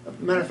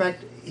 Matter of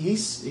fact, he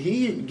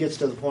gets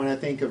to the point, I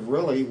think, of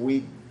really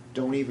we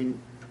don't even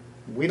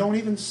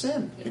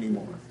sin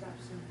anymore.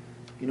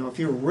 If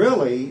you're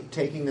really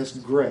taking this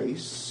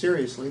grace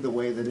seriously the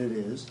way that it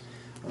is,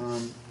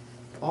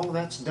 all of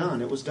that's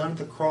done. It was done at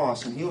the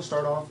cross, and he'll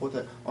start off with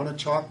on a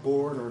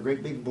chalkboard or a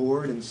great big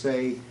board and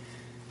say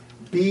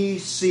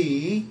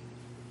BC,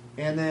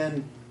 and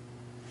then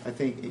I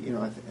think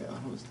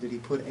did he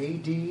put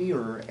AD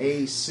or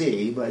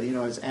AC? But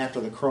it's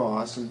after the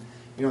cross, and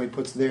he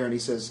puts there, and he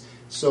says,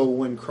 so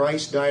when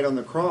Christ died on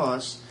the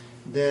cross,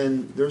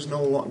 then there's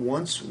no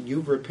once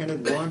you've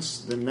repented once,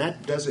 then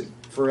that does it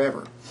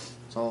forever.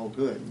 It's all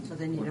good. So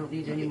then you don't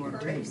need any more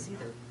grace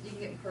either. You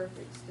get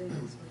perfect state.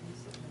 That's what he's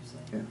sitting there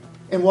saying.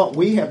 Yeah. And what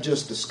we have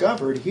just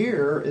discovered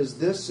here is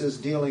this is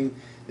dealing.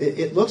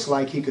 It looks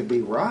like he could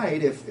be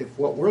right if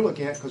what we're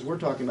looking at, because we're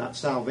talking about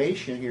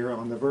salvation here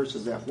on the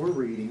verses that we're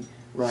reading,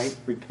 right?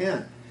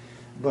 Repent.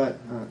 But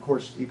of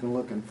course, you can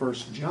look in 1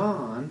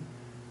 John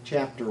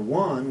chapter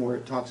 1 where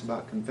it talks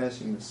about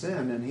confessing the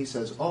sin, and he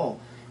says, "Oh,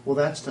 well,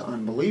 that's to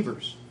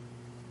unbelievers."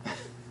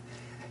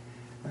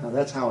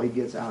 That's how he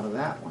gets out of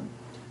that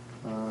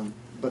one.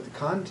 But the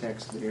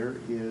context there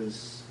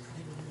is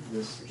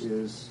this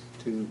is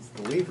to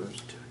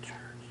believers.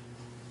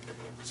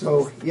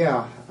 So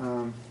yeah,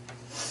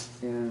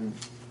 and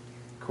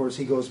of course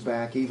he goes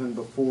back even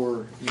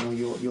before.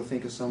 You'll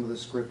think of some of the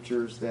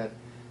scriptures that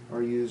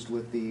are used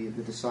with the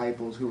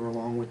disciples who were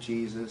along with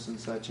Jesus and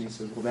such. And he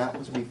says, well, that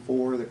was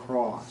before the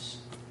cross.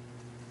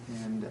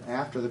 And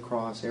after the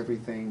cross,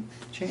 everything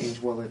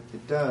changed. Well,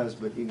 it does,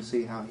 but you can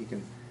see how he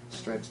can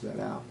stretch that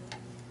out.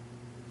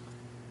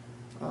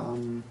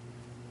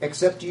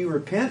 Except you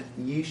repent,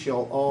 ye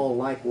shall all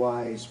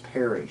likewise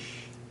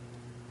perish.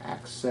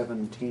 Acts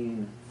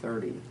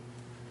 17:30.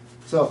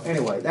 So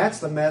anyway, that's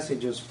the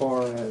message as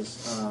far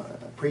as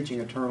preaching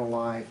eternal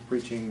life,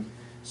 preaching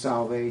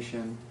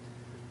salvation.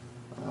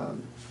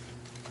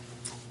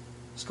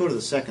 Let's go to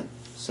the second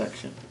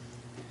section.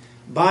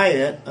 By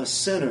it, a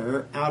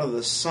sinner out of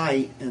the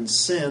sight and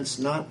sense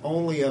not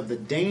only of the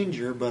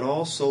danger, but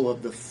also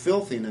of the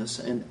filthiness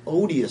and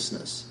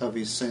odiousness of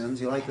his sins.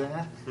 You like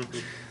that?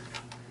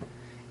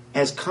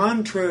 As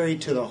contrary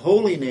to the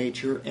holy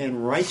nature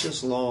and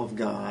righteous law of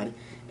God,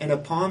 and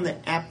upon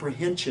the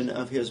apprehension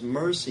of his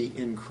mercy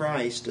in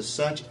Christ to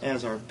such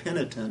as are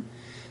penitent,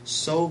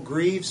 so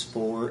grieves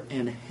for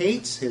and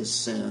hates his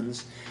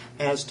sins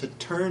as to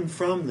turn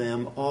from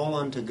them all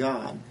unto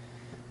God,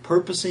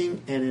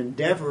 purposing and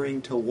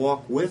endeavoring to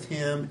walk with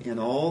him in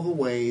all the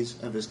ways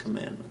of his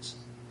commandments.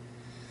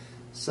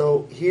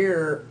 So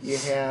here you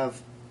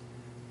have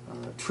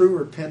true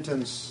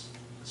repentance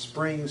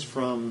springs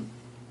from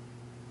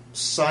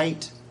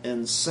sight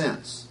and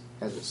sense,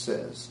 as it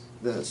says.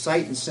 The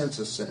sight and sense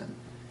of sin.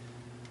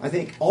 I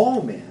think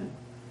all men,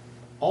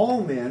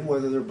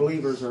 whether they're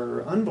believers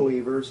or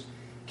unbelievers,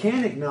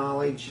 can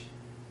acknowledge,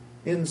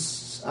 in the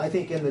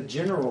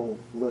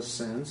generalist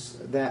sense,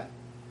 that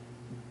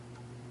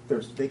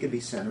they could be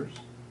sinners.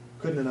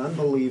 Couldn't an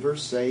unbeliever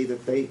say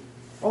that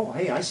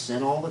I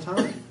sin all the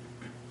time?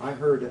 I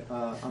heard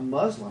a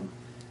Muslim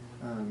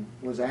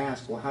was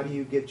asked, well, how do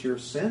you get your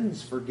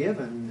sins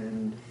forgiven?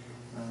 And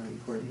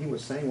he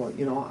was saying, well,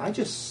 I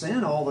just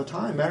sin all the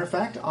time. Matter of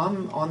fact,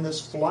 I'm on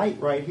this flight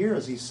right here,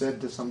 as he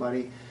said to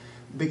somebody,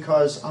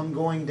 because I'm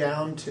going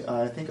down to,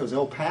 I think it was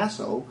El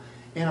Paso,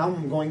 and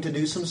I'm going to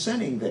do some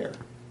sinning there.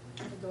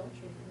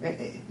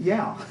 Adultery.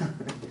 Yeah.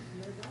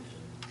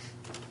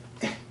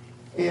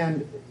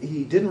 And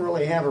he didn't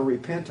really have a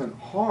repentant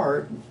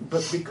heart,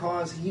 but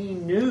because he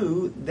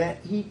knew that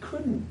he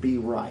couldn't be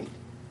right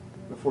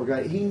before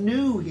God. He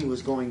knew he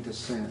was going to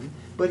sin,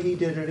 but he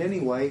did it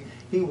anyway.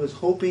 He was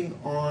hoping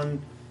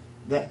on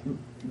that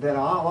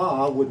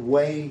Allah would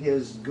weigh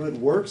his good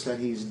works that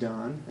he's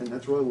done, and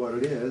that's really what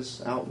it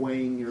is,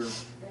 outweighing your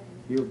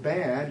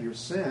bad, your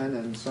sin,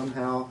 and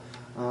somehow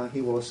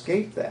he will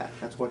escape that.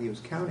 That's what he was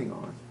counting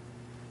on.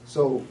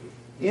 So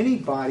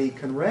anybody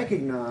can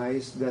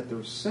recognize that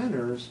they're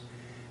sinners,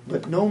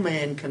 but no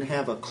man can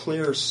have a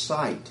clear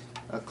sight,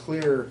 a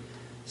clear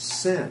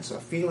sense,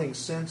 a feeling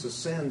sense of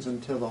sins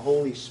until the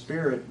Holy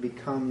Spirit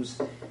becomes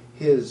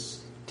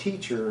his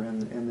teacher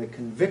and the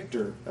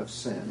convictor of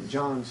sin.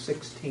 John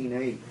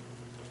 16:8.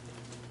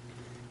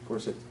 Of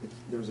course,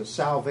 there's a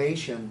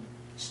salvation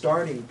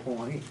starting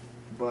point,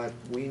 but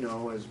we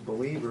know as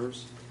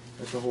believers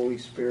that the Holy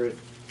Spirit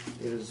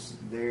is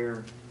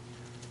there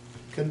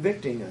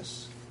convicting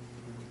us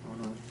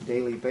on a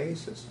daily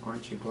basis.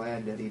 Aren't you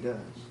glad that he does?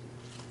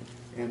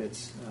 And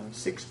it's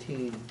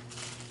 16,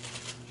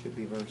 should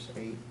be verse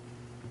 8.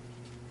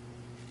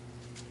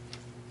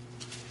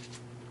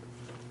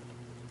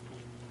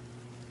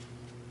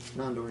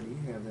 Nandor, do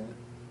you have that?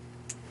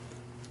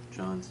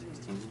 John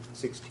 16?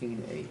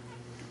 16:8.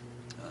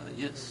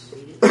 Yes.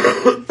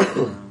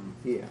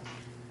 Yeah.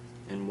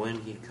 And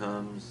when he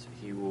comes,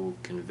 he will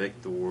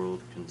convict the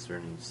world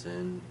concerning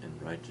sin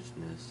and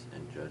righteousness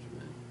and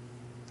judgment.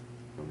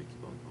 Let me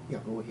keep on going. Yeah,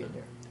 go ahead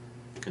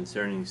there.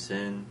 Concerning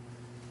sin,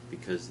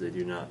 because they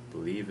do not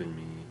believe in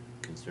me.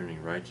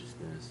 Concerning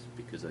righteousness,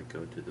 because I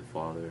go to the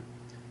Father,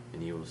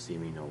 and he will see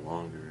me no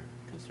longer.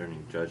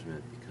 Concerning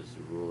judgment, because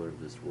the ruler of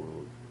this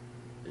world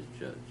is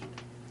judged.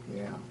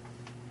 Yeah.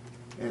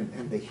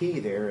 And the he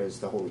there is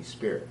the Holy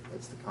Spirit.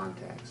 That's the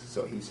context.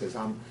 So he says,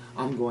 I'm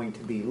going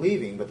to be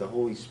leaving, but the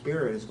Holy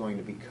Spirit is going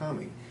to be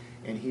coming,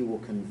 and he will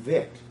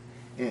convict.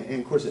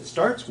 And of course, it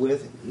starts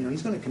with,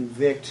 he's going to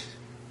convict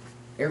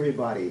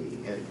everybody,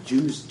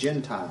 Jews,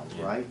 Gentiles,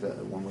 right?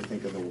 When we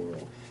think of the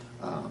world.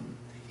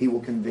 He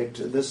will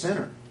convict the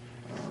sinner,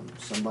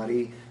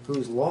 somebody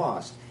who's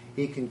lost.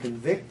 He can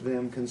convict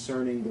them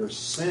concerning their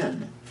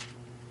sin,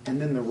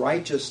 and then the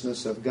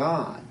righteousness of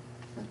God.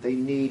 That they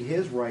need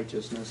his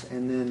righteousness,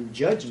 and then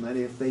judgment.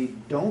 If they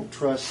don't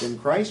trust in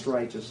Christ's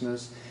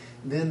righteousness,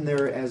 then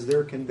as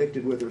they're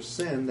convicted with their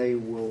sin, they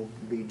will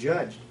be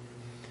judged.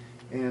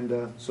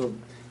 And so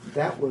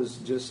that was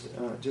just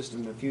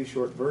in a few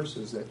short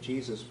verses that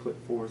Jesus put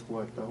forth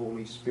what the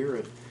Holy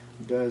Spirit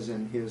does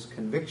in his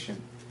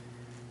conviction.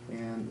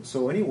 And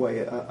so anyway,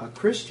 a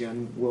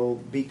Christian will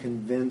be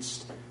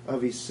convinced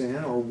of his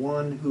sin, or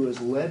one who is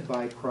led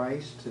by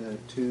Christ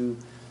to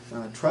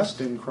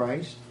trust in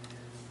Christ.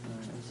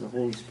 As the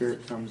Holy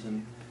Spirit comes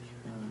and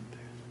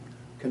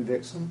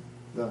convicts them.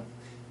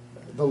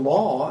 The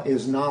law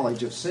is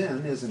knowledge of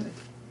sin, isn't it?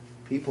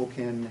 People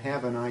can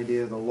have an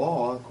idea of the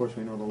law. Of course,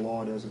 we know the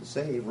law doesn't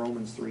save.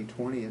 Romans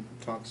 3:20, it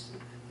talks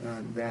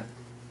that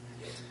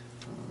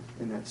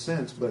in that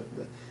sense. But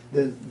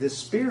the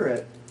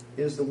Spirit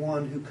is the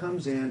one who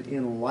comes in,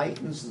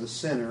 enlightens the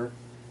sinner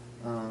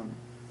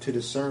to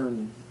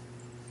discern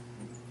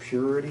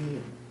purity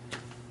and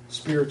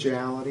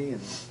spirituality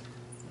and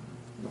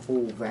the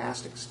whole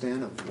vast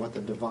extent of what the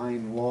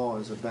divine law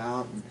is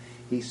about. And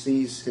he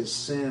sees his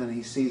sin.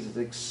 He sees it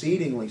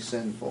exceedingly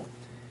sinful.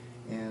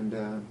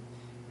 And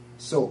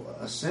so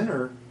a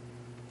sinner,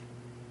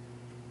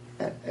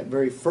 at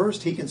very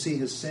first, he can see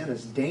his sin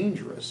as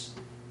dangerous.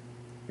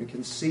 He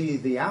can see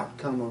the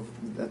outcome of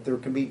that. There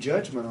can be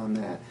judgment on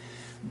that.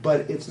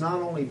 But it's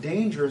not only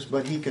dangerous,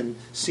 but he can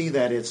see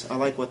that I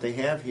like what they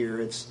have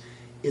here, it's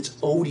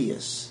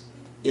odious.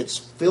 It's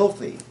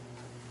filthy.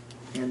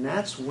 And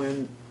that's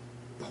when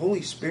the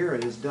Holy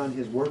Spirit has done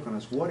his work on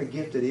us. What a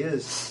gift it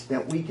is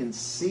that we can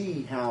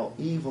see how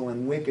evil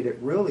and wicked it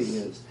really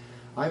is.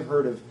 I've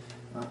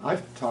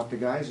talked to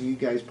guys, you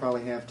guys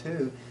probably have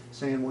too,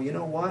 saying, well, you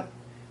know what?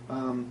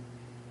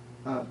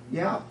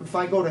 If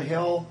I go to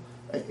hell,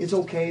 it's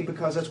okay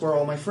because that's where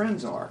all my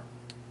friends are.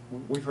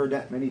 We've heard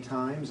that many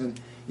times. And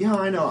yeah,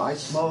 I know, I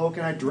smoke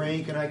and I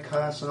drink and I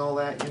cuss and all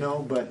that,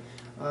 but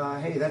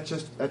hey, that's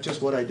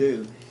just what I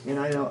do. And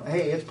I know,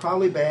 hey, it's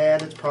probably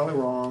bad, it's probably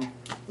wrong.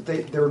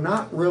 But they're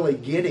not really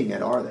getting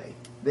it, are they?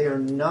 They are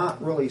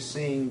not really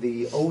seeing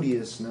the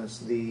odiousness,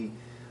 the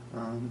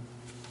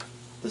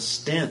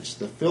stench,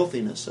 the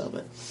filthiness of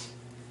it,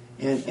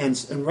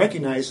 and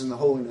recognizing the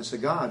holiness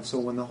of God. So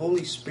when the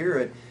Holy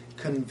Spirit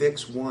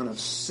convicts one of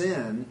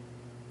sin,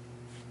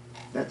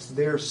 that's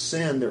their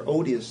sin, their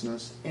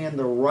odiousness, and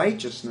the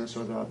righteousness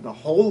or the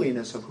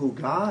holiness of who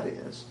God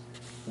is.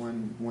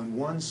 When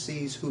one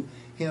sees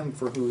him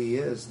for who he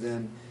is,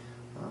 then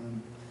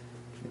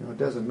it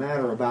doesn't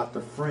matter about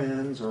the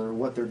friends or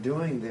what they're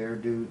doing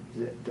there.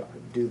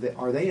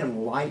 Are they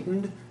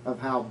enlightened of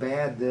how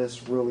bad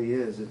this really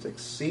is? It's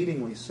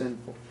exceedingly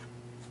sinful.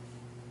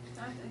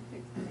 I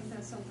think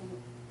that's something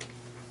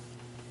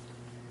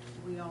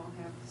we all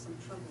have some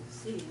trouble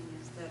seeing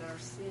is that our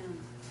sin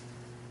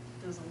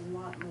does a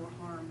lot more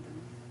harm than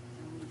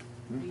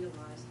we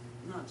realize,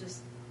 not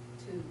just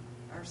to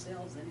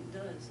ourselves, and it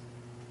does.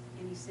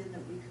 Any sin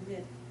that we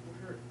commit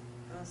will hurt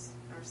us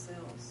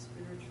ourselves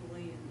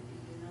spiritually and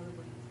in other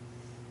ways.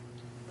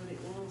 But it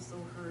will also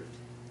hurt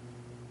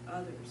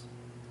others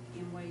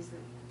in ways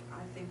that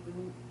I think we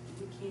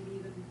can't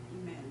even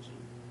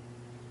imagine.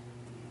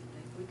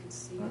 And if we could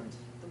see it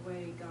the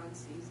way God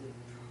sees it.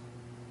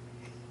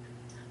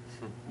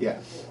 Yeah,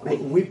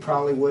 we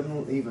probably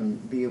wouldn't even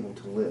be able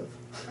to live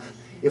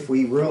if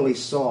we really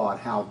saw it,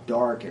 how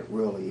dark it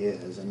really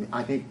is. And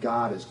I think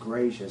God is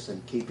gracious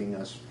in keeping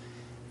us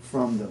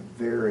from the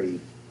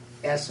very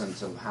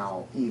essence of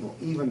how evil,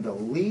 even the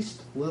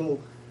least little,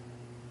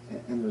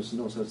 and there's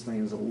no such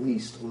thing as a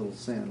least little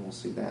sin. We'll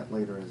see that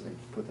later as they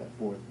put that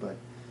forth. But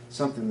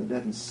something that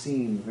doesn't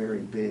seem very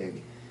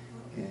big.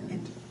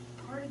 And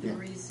part of the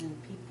reason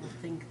people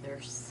think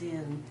their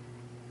sin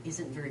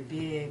isn't very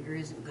big or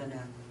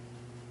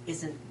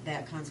isn't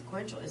that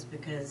consequential is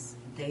because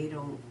they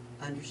don't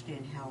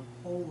understand how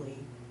holy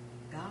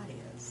God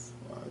is.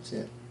 Well, that's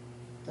it.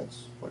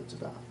 That's what it's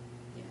about.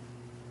 Yeah.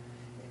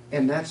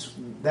 And that's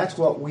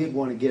what we'd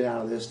want to get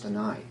out of this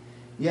tonight.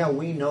 Yeah,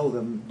 we know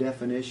the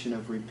definition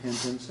of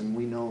repentance, and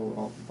we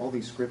know all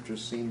these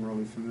scriptures seem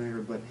really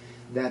familiar, but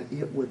that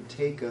it would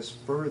take us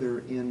further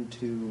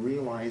into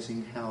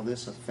realizing how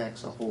this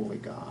affects a holy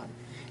God.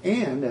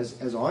 And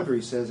as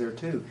Audrey says there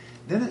too,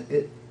 then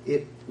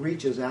it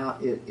reaches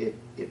out.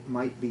 It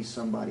might be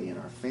somebody in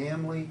our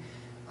family.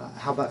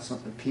 How about some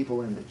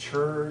people in the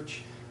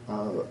church?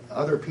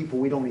 Other people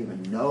we don't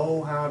even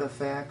know how it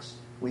affects.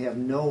 We have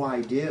no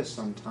idea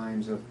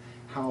sometimes of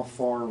how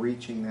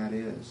far-reaching that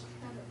is.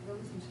 That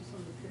goes into some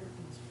of the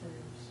Puritans'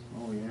 prayers.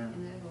 Oh yeah.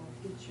 And that'll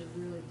get you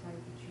really tight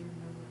that you're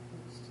never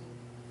close to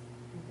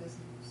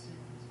confessing your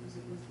sins. Because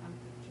it was, I'm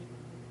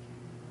particularly, I can't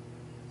remember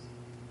what it is.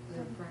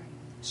 They're praying.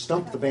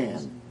 Stump the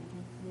Band.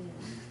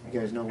 Yeah. You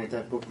guys know what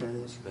that book that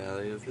is?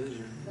 Valley of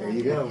Vision. There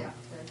you go. Yeah,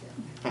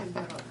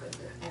 yeah.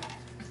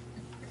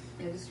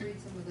 Yeah, just read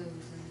some of those, and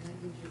that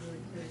gives you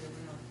really clear that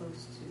we're not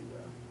close to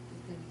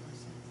defending our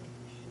sins like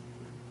we should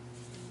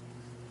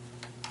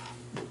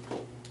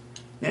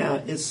be. Now,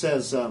 it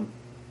says,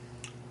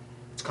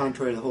 it's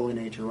contrary to the holy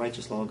nature,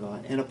 righteous law of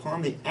God, and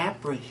upon the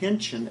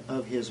apprehension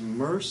of His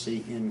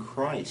mercy in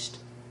Christ.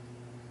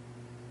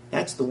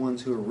 That's the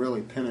ones who are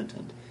really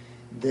penitent.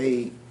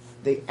 They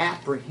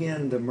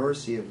apprehend the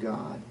mercy of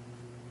God.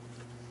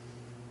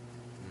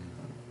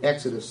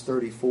 Exodus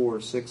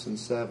 34, 6 and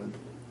 7.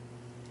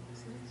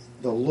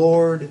 The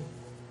Lord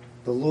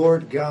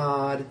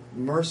God,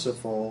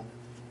 merciful,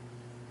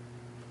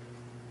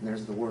 and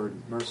there's the word,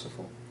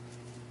 merciful,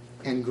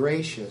 and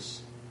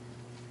gracious,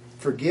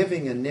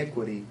 forgiving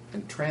iniquity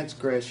and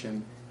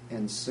transgression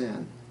and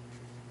sin.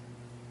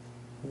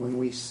 When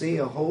we see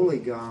a holy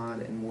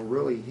God and we're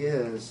really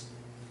His,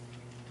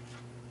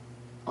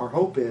 our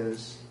hope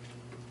is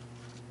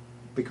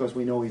because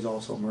we know He's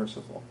also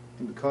merciful.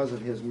 And because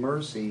of His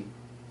mercy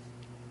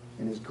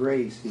and His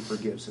grace, He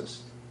forgives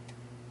us.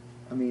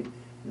 I mean,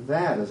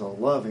 that is a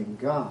loving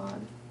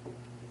God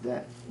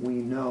that we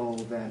know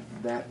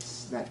that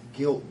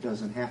guilt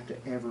doesn't have to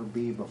ever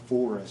be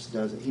before us,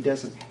 does it? He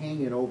doesn't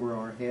hang it over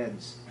our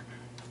heads.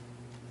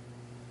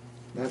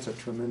 That's a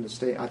tremendous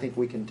state. I think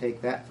we can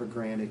take that for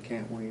granted,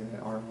 can't we?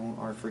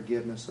 Our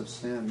forgiveness of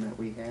sin that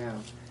we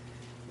have.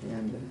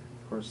 And,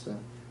 of course,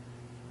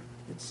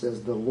 it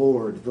says the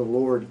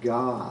Lord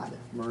God,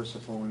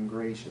 merciful and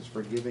gracious,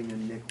 forgiving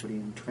iniquity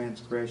and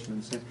transgression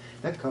and sin.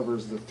 That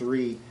covers the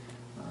three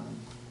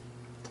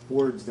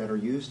words that are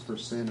used for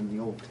sin in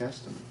the Old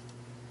Testament.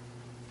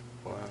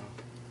 Wow.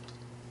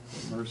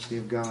 The mercy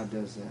of God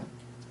does that.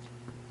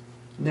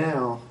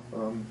 Now,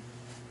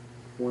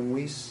 when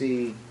we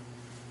see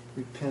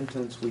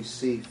repentance, we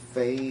see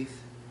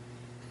faith.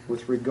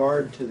 With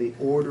regard to the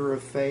order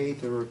of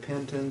faith and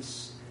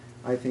repentance,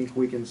 I think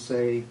we can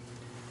say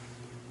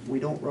we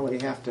don't really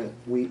have to,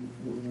 we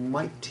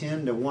might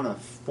tend to want to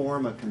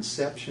form a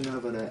conception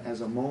of it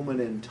as a moment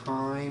in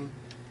time,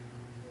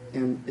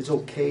 and it's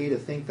okay to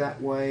think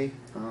that way.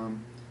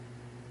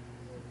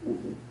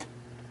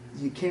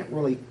 You can't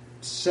really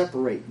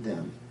separate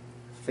them,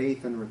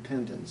 faith and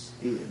repentance.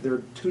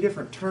 They're two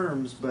different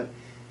terms, but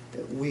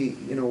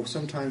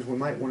sometimes we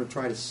might want to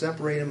try to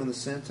separate them in the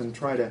sense and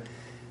try to,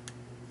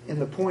 in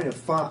the point of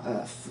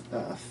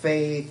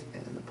faith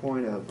and the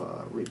point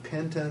of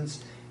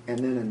repentance, and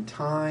then in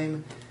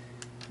time,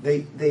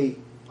 they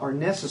are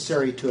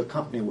necessary to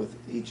accompany with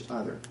each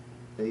other.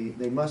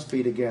 They must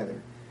be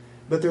together.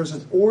 But there's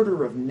an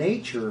order of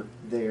nature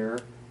there,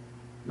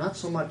 not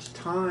so much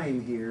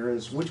time here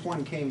as which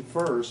one came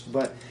first,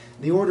 but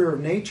the order of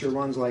nature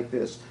runs like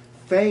this.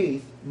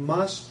 Faith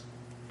must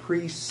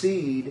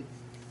precede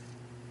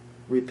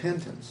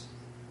repentance.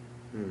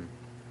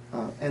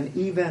 An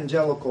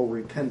evangelical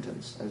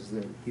repentance, as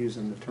they're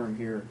using the term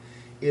here.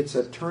 It's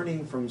a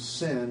turning from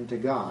sin to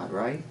God,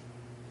 right?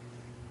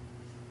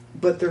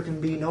 But there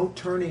can be no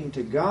turning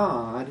to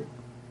God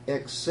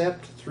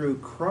except through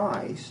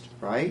Christ,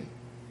 right?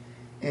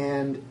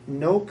 and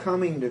no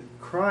coming to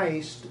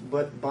Christ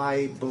but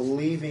by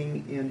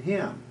believing in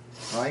Him.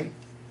 Right?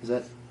 Is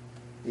that,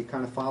 you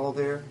kind of follow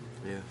there?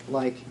 Yeah.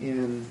 Like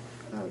in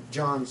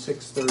John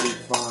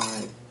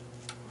 6:35.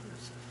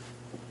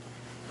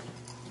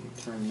 You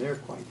turn there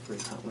quite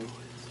frequently.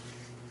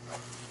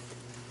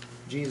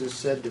 Jesus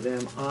said to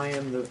them, I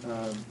am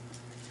the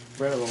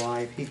bread of the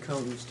life. He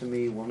comes to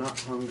me will not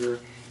hunger,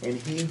 and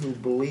he who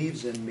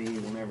believes in me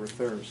will never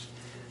thirst.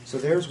 So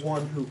there's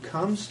one who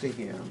comes to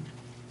Him,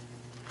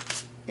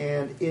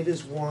 and it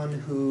is one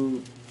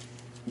who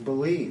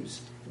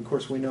believes. Of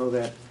course, we know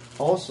that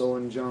also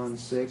in John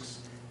 6,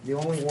 the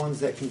only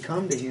ones that can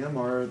come to Him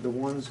are the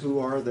ones who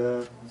are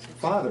the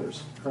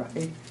fathers,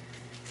 right?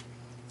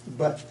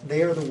 But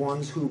they are the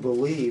ones who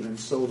believe. And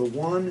so the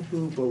one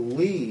who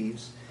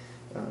believes,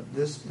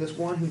 this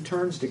one who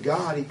turns to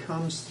God, he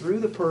comes through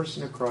the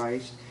person of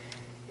Christ,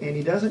 and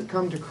he doesn't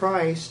come to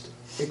Christ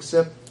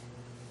except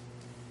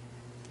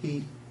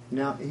he's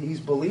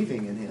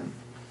believing in Him.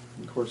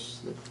 Of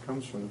course, it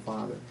comes from the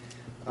Father.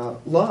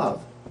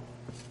 Love,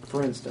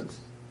 for instance.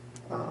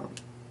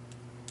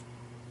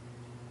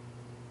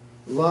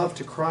 Love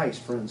to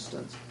Christ, for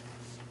instance,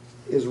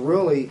 is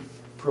really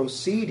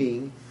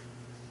proceeding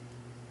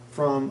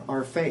from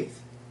our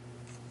faith.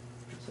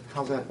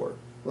 How's that work?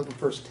 Look at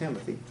 1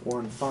 Timothy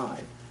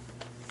 1:5.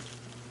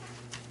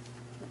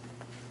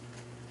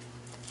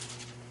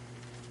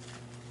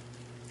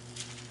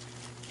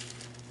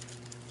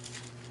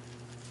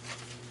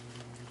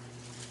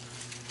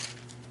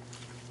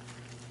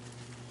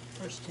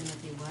 First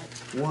Timothy what?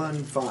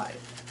 1:5.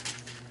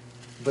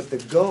 But the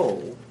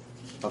goal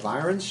of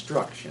our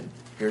instruction,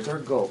 here's our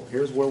goal,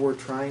 here's where we're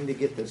trying to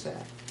get this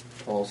at,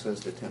 Paul says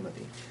to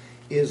Timothy,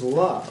 is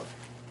love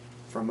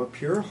from a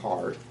pure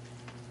heart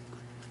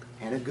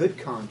and a good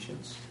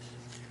conscience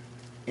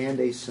and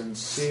a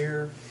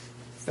sincere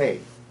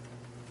faith.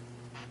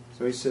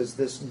 So he says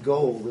this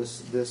goal,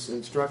 this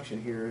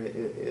instruction here,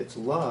 it's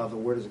love,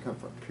 and where does it come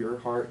from? Pure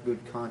heart, good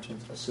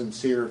conscience, a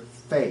sincere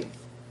faith.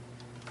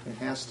 It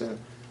has to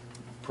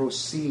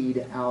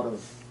proceed out of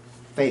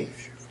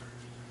faith.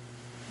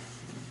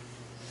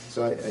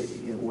 So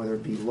whether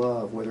it be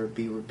love, whether it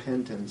be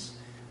repentance,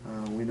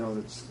 we know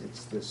that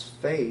it's this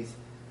faith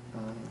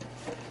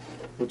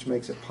which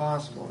makes it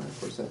possible. And of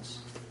course that's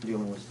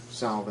dealing with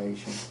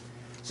salvation.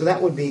 So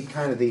that would be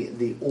kind of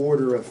the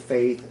order of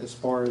faith as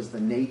far as the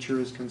nature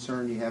is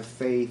concerned. You have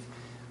faith,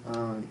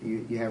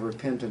 you have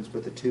repentance,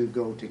 but the two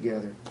go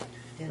together.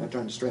 I'm not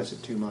trying to stress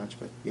it too much,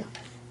 but yeah.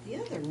 The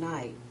other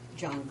night,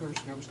 John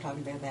Gershner was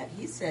talking about that.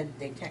 He said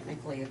they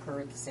technically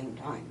occur at the same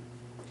time.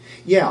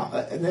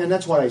 Yeah, and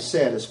that's what I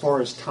said. As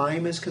far as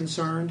time is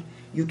concerned,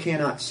 you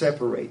cannot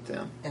separate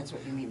them. That's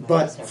what you mean by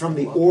But separate. from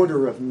the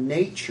order of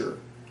nature,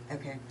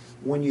 okay,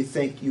 when you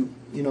think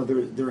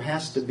there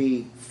has to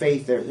be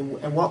faith there.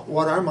 And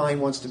what our mind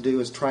wants to do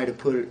is try to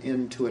put it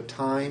into a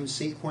time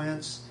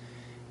sequence.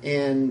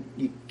 And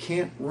you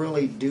can't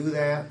really do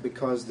that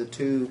because the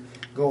two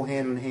go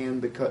hand in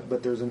hand.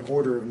 But there's an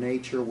order of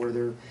nature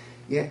where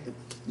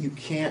you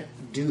can't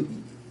do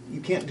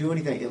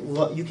anything.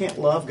 You can't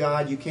love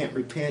God. You can't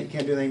repent. You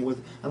can't do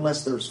anything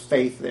unless there's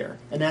faith there.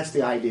 And that's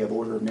the idea of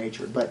order of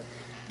nature. But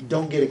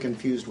don't get it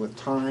confused with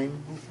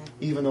time,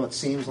 even though it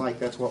seems like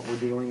that's what we're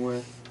dealing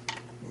with.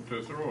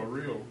 To throw a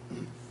real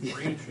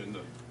wrench in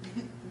the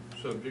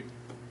subject,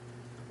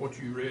 what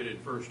you read in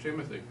 1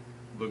 Timothy,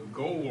 the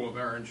goal of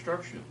our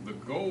instruction, the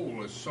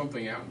goal is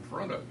something out in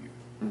front of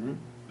you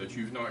that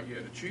you've not yet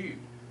achieved.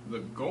 The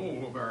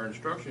goal of our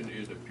instruction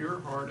is a pure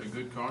heart, a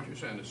good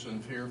conscience, and a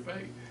sincere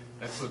faith.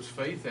 That puts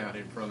faith out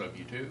in front of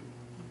you too.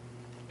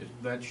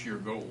 That's your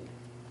goal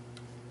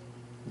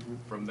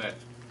from that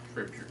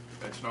scripture.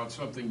 That's not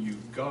something you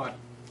got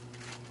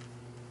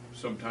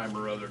sometime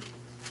or other.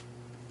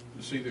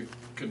 You see the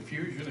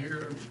confusion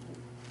here?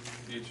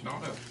 It's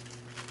not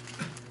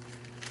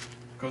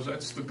because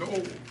that's the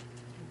goal.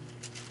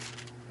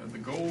 And the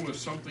goal is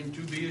something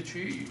to be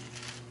achieved.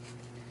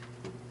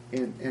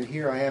 And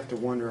here I have to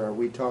wonder, are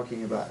we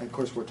talking about, of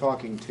course we're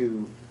talking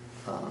to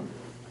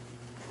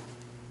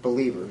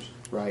believers,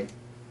 right?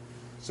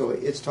 So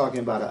it's talking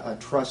about a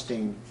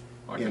trusting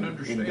I can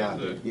understand in God.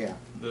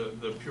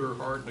 The pure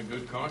heart and the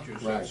good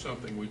conscience. Right. That's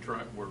something we're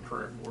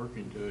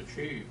working to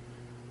achieve.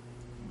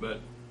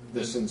 But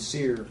the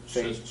sincere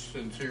faith.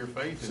 Sincere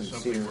faith is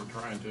something we're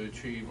trying to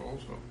achieve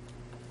also.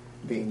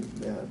 Being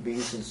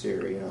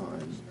sincere,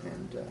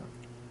 and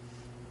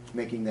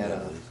making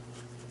that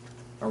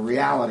a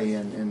reality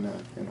in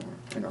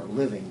our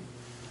living,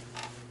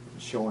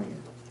 showing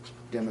it,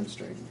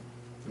 demonstrating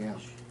it. Yeah.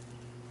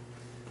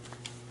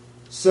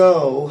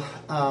 So,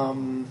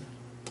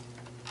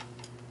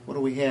 what do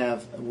we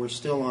have? We're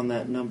still on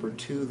that number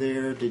 2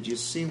 there. Did you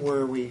see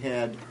where we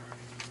had?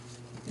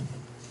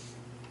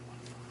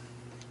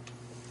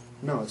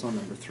 No, it's on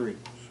number 3.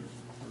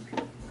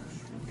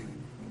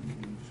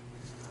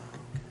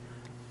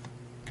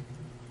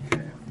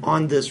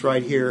 On this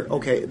right here.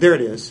 Okay, there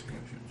it is.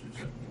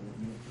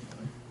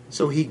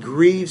 So he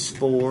grieves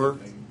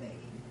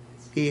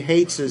he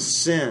hates his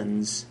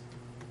sins,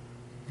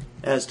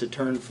 as to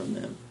turn from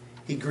them.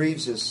 He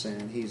grieves his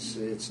sin.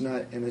 It's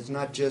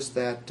not just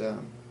that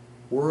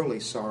worldly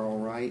sorrow,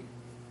 right?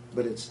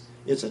 But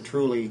it's a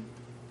truly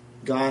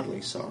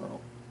godly sorrow.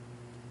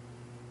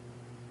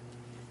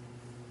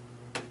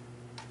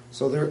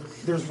 So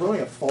there's really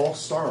a false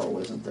sorrow,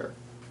 isn't there?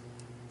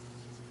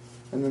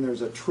 And then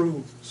there's a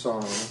true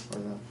sorrow,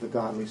 or the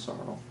godly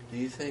sorrow. Do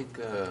you think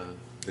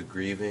the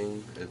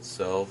grieving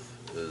itself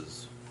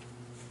is,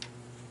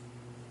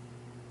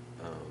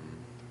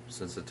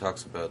 since it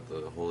talks about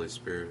the Holy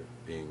Spirit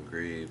being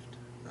grieved,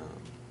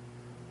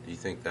 do you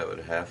think that would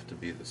have to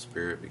be the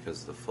Spirit,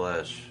 because the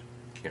flesh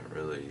can't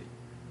really,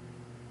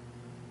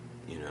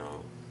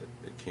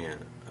 it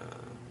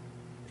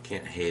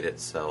can't hate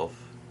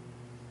itself,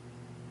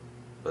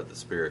 but the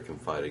Spirit can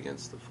fight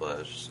against the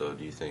flesh. So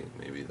do you think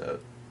maybe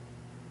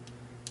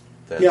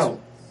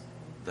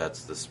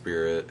that's the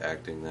Spirit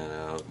acting that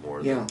out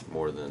more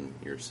than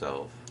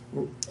yourself?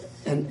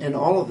 And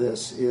all of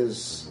this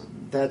is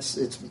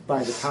it's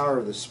by the power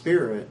of the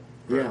Spirit,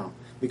 right.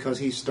 Because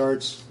he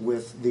starts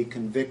with the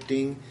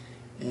convicting,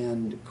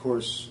 and of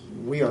course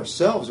we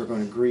ourselves are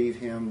going to grieve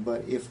him.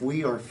 But if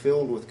we are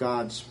filled with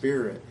God's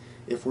Spirit,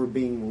 if we're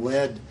being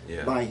led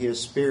by his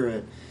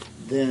Spirit,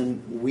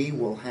 then we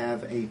will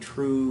have a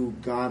true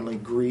godly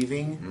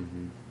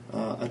grieving,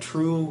 a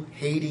true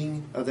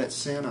hating of that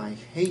sin. I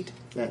hate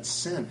that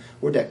sin.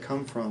 Where'd that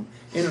come from?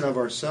 In and of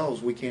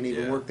ourselves, we can't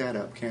even work that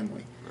up, can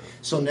we? No.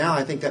 So now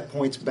I think that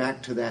points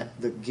back to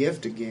the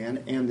gift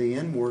again, and the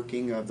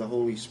inworking of the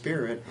Holy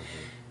Spirit,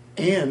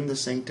 and the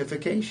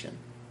sanctification.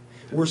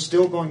 We're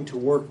still going to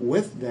work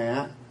with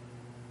that,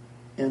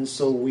 and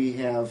so we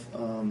have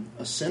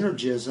a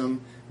synergism,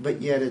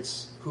 but yet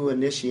it's who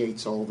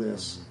initiates all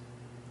this.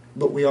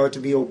 But we are to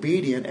be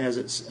obedient, and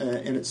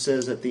it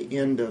says at the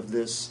end of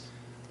this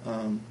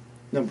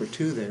number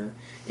 2 there,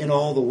 in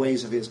all the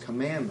ways of his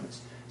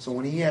commandments. So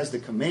when he has the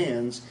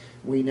commands,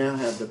 we now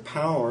have the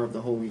power of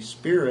the Holy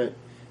Spirit,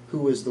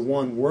 who is the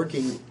one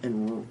working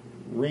and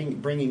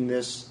bringing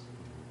this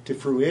to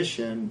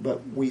fruition,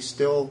 but we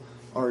still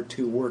are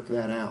to work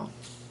that out.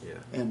 Yeah.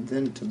 And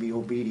then to be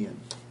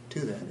obedient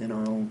to that in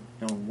our own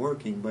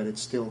working, but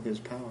it's still his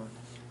power.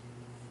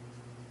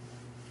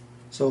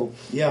 So,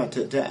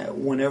 to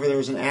whenever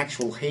there's an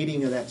actual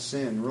hating of that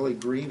sin, really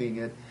grieving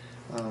it,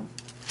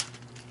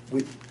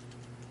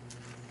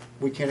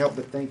 we can't help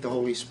but thank the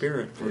Holy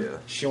Spirit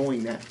for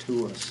showing that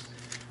to us.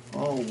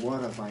 Oh,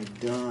 what have I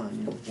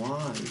done?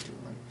 Why do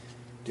I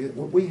do it?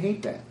 We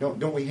hate that.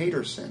 Don't we hate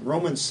our sin?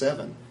 Romans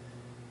 7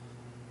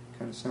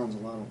 kind of sounds a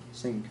lot of the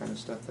same kind of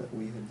stuff that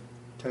we had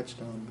touched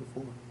on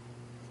before.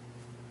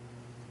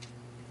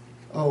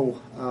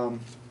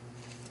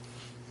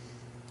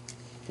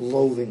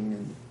 Loathing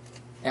and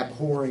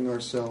abhorring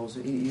ourselves.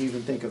 You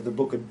even think of the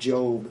book of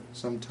Job.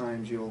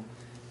 Sometimes you'll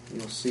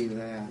see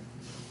that.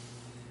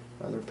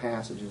 Other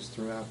passages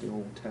throughout the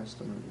Old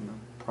Testament,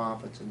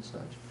 prophets and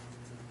such.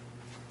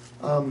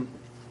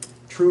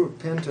 True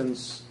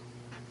repentance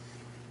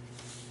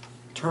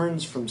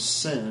turns from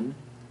sin.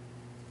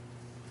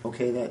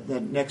 Okay,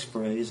 that next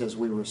phrase, as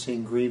we were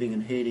seeing, grieving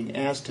and hating,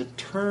 as to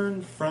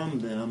turn from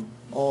them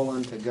all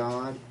unto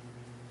God.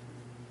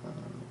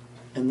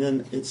 And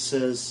then it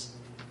says,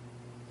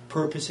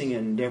 purposing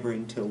and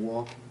endeavoring to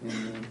walk in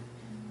them.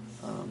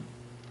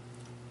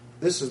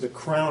 This is the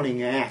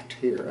crowning act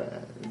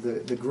here.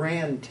 The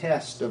grand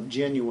test of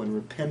genuine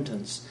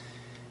repentance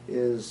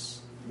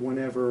is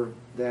whenever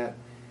that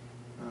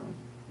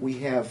we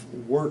have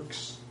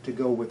works to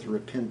go with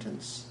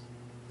repentance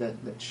that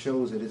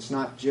shows it. It's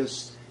not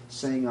just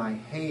saying I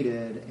hate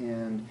it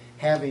and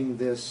having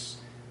this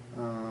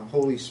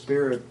Holy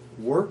Spirit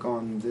work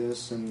on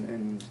this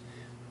and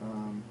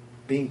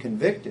being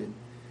convicted,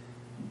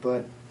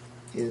 but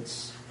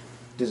it's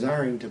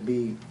desiring to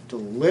be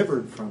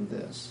delivered from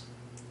this.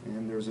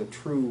 And there's a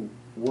true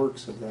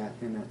works of that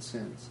in that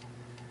sense.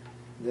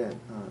 That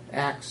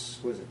Acts,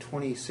 was it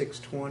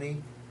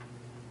 26:20?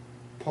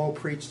 Paul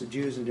preached to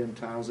Jews and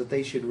Gentiles that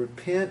they should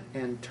repent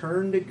and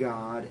turn to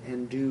God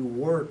and do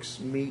works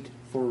meet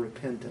for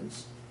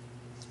repentance.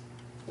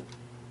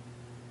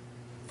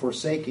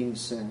 Forsaking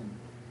sin.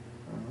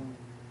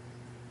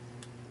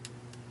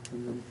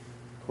 And then,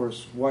 of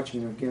course,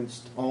 watching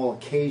against all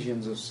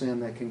occasions of sin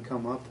that can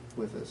come up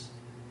with us.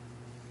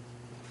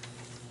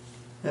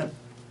 Yep.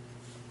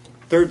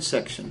 Third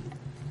section.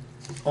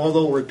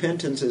 Although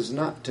repentance is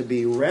not to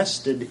be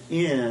rested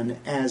in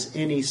as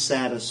any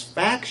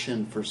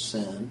satisfaction for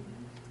sin,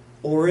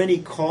 or any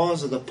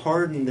cause of the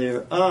pardon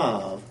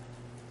thereof,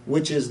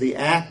 which is the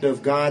act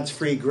of God's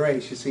free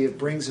grace. You see, it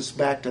brings us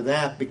back to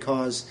that,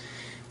 because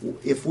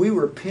if we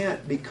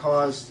repent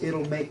because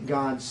it'll make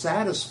God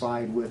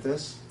satisfied with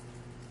us,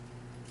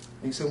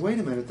 and you say, wait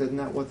a minute, isn't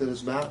that what that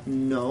is about?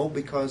 No,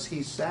 because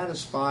He's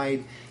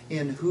satisfied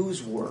in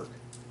whose work?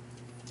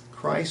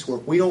 Christ's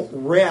work. We don't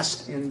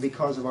rest in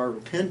because of our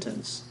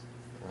repentance.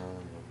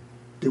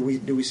 Do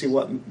we see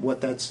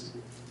what that's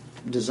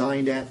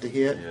designed at to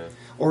hit? Yeah.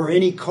 Or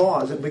any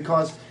cause,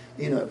 because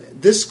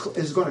this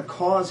is going to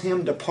cause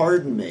Him to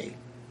pardon me.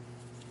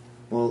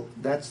 Well,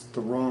 that's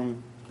the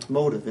wrong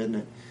motive, isn't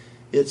it?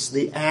 It's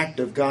the act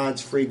of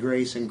God's free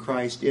grace in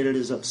Christ. It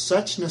is of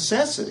such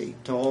necessity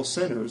to all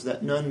sinners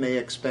that none may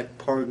expect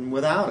pardon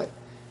without it.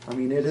 I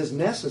mean, it is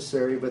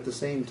necessary, but at the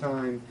same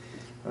time,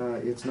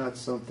 it's not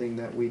something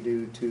that we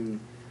do to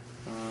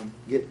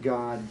get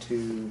God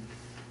to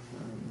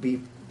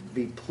be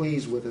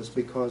pleased with us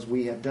because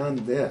we have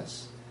done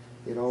this.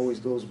 It always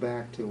goes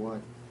back to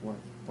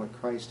what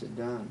Christ had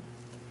done.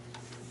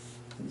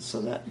 And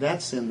so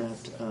that's in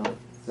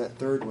that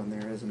third one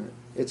there, isn't it?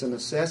 It's a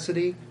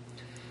necessity.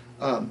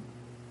 The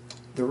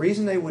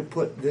reason they would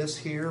put this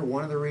here,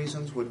 one of the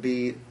reasons would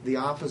be the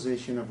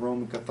opposition of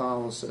Roman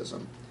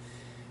Catholicism.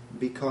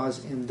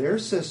 Because in their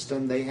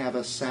system, they have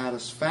a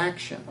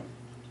satisfaction.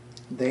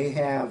 They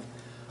have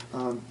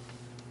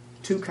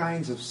two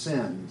kinds of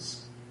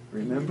sins.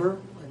 Remember?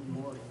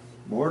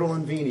 Mortal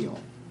and venial.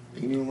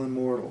 Venial and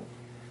mortal.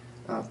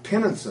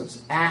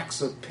 Penances,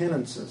 acts of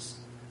penances.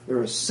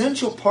 They're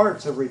essential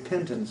parts of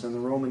repentance in the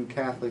Roman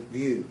Catholic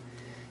view.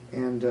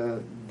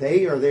 And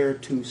they are there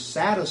to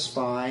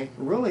satisfy,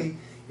 really,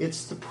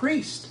 it's the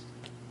priest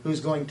who's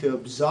going to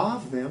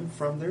absolve them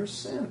from their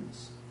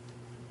sins.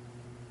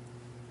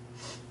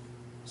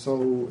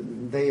 So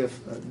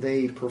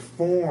they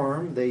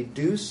perform, they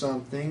do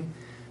something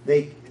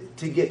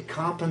to get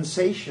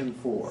compensation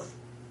for,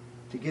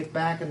 to get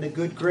back in the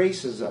good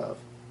graces of.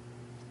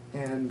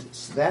 And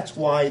that's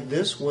why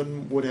this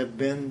one would have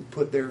been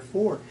put there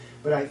for.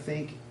 But I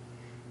think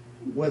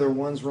whether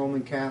one's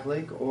Roman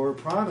Catholic or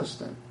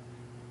Protestant,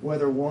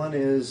 whether one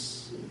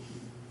is,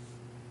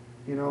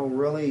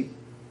 really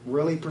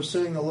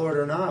pursuing the Lord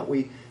or not,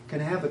 we can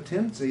have a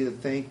tendency to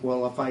think,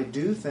 well, if I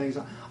do things,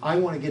 I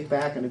want to get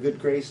back in the good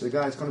grace of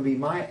God. It's going to be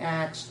my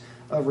acts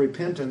of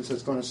repentance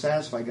that's going to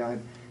satisfy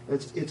God.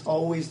 It's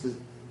always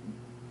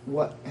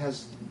what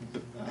has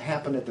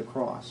happened at the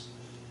cross.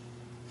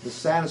 The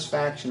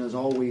satisfaction is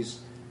always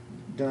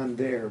done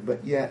there,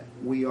 but yet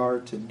we are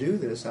to do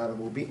this out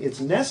of obedience. It's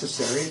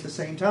necessary at the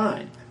same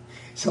time.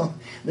 So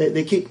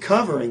they keep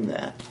covering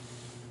that.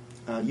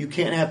 You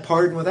can't have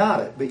pardon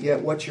without it, but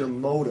yet what's your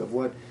motive?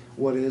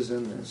 What is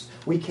in this?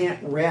 We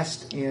can't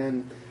rest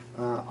in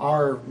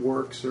our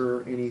works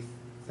or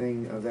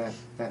anything of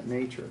that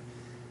nature.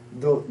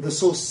 The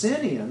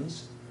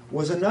Socinians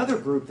was another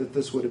group that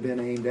this would have been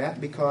aimed at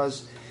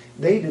because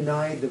they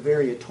denied the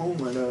very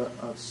atonement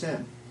of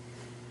sin.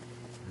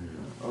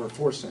 Or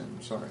for sin,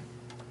 I'm sorry.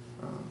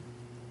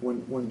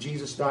 When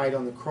Jesus died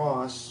on the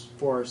cross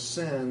for our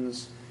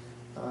sins,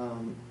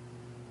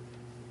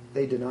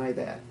 they deny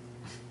that.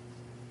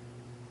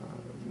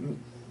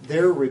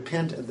 The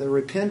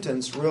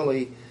repentance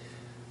really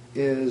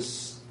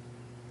is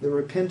the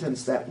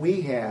repentance that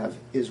we have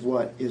is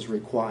what is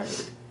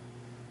required.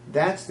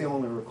 That's the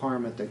only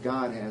requirement that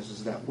God has,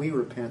 is that we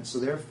repent. So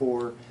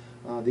therefore,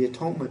 the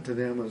atonement to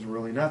them is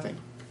really nothing.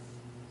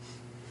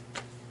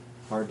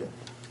 Hard to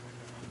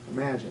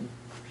imagine.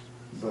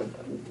 But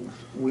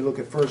we look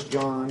at 1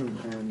 John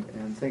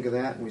and think of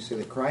that, and we say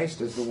that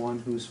Christ is the one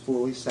who's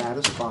fully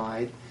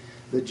satisfied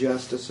the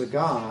justice of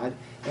God,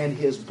 and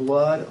His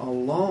blood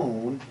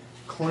alone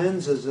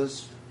cleanses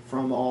us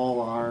from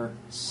all our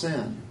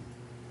sin.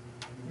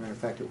 Matter of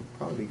fact, it would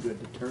probably be good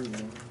to turn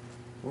there.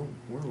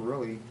 We're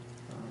really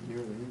near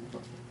the end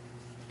of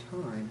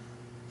time.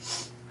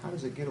 How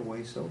does it get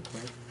away so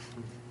quick?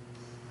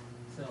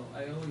 So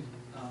I always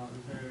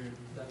heard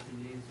Dr.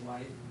 James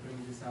White bring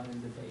this out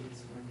in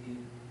debates when he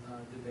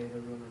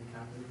debated Roman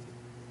Catholics,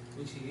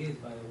 which he is,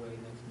 by the way,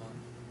 next month.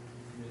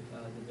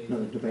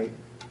 Another debate.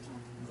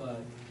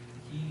 But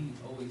he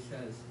always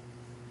says,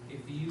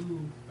 if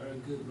you are a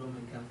good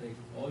Roman Catholic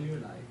all your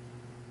life,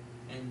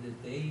 and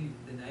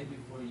the night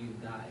before you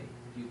die,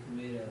 you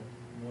commit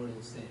a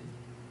mortal sin,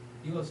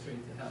 you go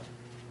straight to hell.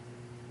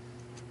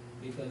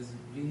 Because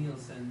venial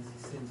sins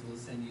will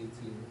send you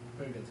to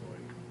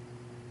purgatory,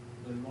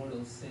 but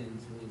mortal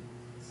sins will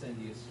send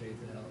you straight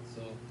to hell.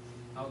 So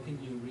how can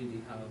you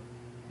really have,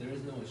 there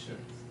is no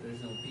assurance, there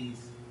is no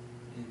peace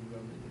in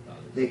Roman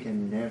Catholicism. They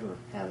can never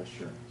have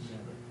assurance.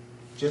 Never.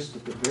 Just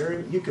at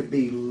the you could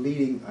be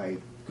leading a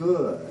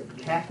good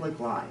Catholic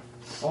life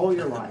all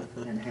your life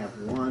and have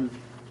one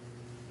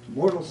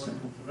mortal sin.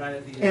 Right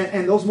at the end.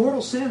 And those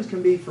mortal sins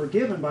can be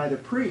forgiven by the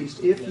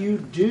priest if you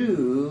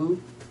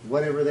do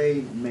whatever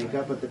they make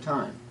up at the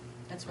time.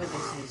 That's why they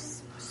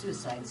say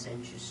suicide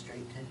sends you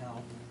straight to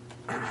hell.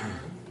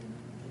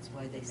 That's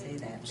why they say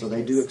that. So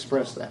they do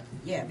express that.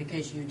 Yeah,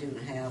 because you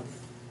didn't have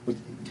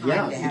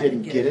Yeah, to you have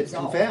didn't it get it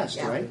resolved. confessed,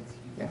 Yeah. right?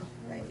 Yeah.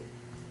 Right.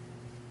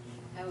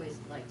 I always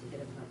like to hit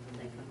them up when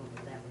they come up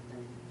with that with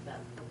them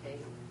about, okay,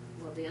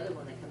 well, the other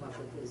one they come up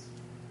with is,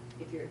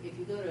 if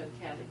you go to a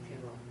Catholic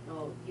funeral,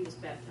 oh, he was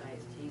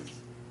baptized,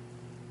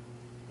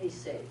 he's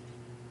saved,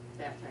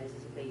 baptized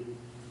as a baby.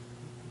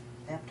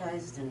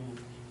 Baptized and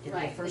did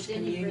Right, their first but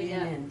then you bring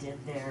communion up- and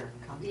did their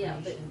Yeah,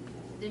 but confirmation.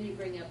 then you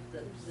bring up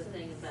the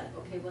thing about,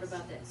 okay, what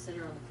about that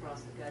sinner on the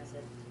cross that God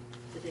said,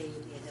 today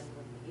you'll be in heaven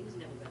with me? He was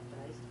never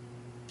baptized.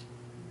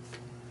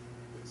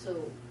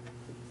 So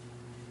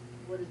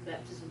what does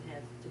baptism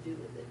have to do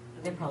with it?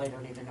 I They mean, probably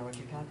don't even know what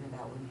you're talking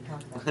about when you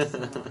talk about this.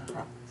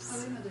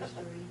 Oh, another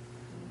story.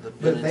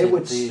 But they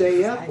would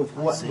stay up with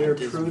what their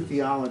Sanctism true is-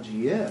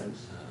 theology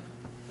is.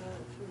 Oh,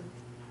 true.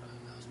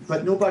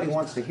 But nobody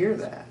wants to hear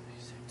that.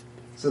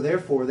 So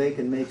therefore, they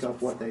can make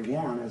up what they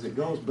want as it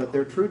goes. But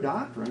their true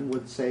doctrine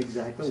would say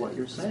exactly what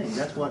you're saying.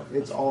 That's what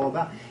it's all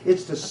about.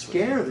 It's to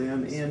scare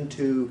them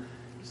into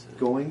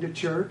going to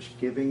church,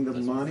 giving the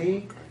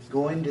money,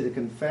 going to the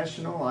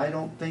confessional. I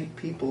don't think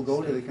people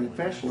go to the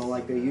confessional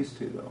like they used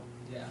to, though.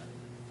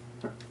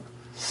 Yeah.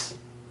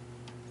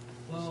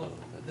 Well,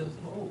 the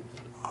Pope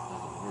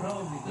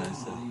probably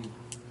does believe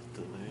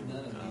The Lamb none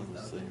of of God these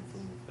was slain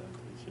from the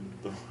foundation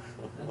of the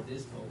not world.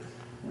 this Pope.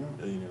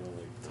 Yeah. You know,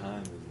 like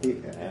time He-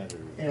 is not a matter.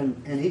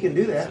 And he can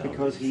do that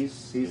because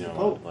he's You the know,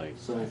 Pope. like,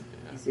 So yeah.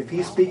 if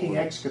he's speaking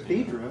ex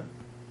cathedra,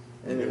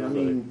 I And it was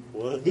mean,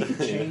 like, what? he can You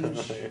change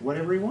know, like-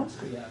 whatever he wants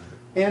to. Yeah.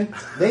 And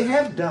they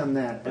have done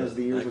that as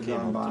the years That have came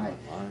gone up to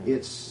by. my mind,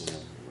 It's you know,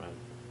 right.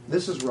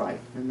 this is right,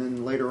 and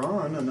then later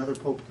on another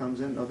pope comes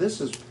in. No,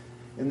 this is,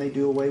 and they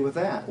do away with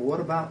that.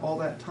 What about all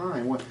that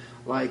time? What,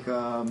 like,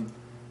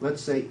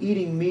 let's say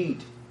eating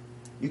meat.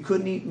 You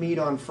couldn't eat meat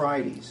on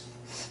Fridays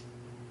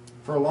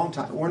for a long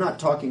time. We're not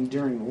talking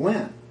during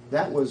Lent.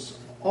 That was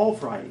all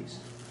Fridays,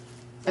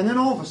 and then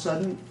all of a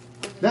sudden,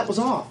 that was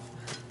off,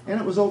 and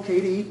it was okay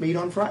to eat meat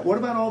on Friday. What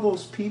about all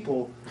those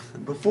people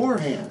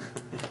beforehand?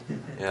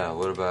 Yeah,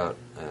 what about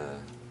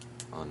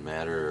on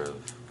matter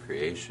of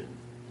creation,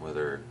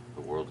 whether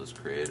the world is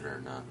created or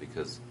not?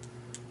 Because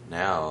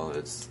now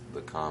it's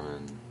the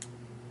common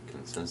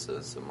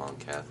consensus among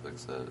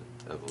Catholics that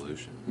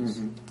evolution is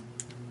Mhm.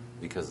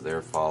 because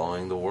they're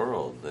following the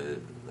world.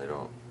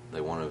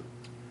 They want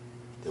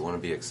to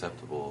be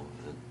acceptable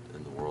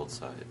in the world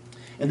side.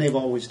 And they've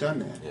always done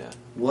that. Yeah.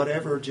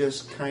 Whatever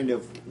just kind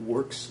of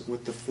works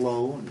with the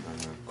flow. And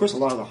of course, a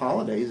lot of the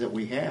holidays that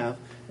we have,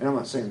 and I'm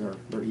not saying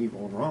they're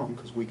evil and wrong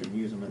because we can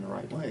use them in the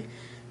right way,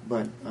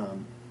 but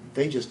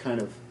they just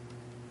kind of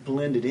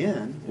blended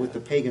in with the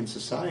pagan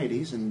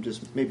societies and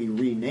just maybe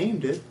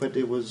renamed it, but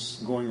it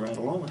was going right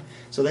along.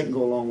 So they can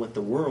go along with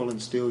the world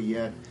and still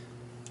yet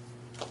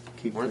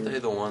keep. Weren't their they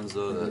the ones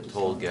though that religious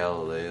told life.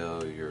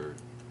 Galileo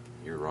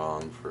you're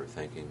wrong for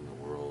thinking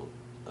the world?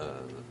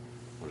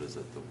 What is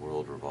it? The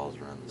world revolves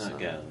around the sun. Not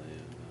Galileo.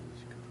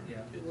 Yeah.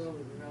 The world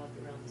would revolve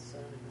around the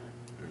sun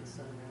and not the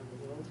sun around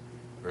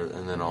the world.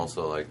 And then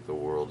also like the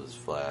world is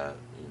flat,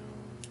 you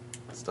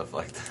know, stuff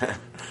like that.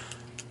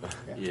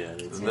 Yeah.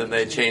 And then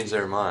they change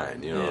their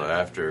mind, you know, Yeah.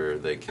 after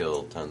they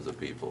kill tons of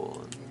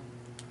people. And Yeah.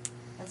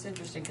 That's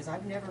interesting because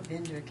I've never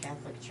been to a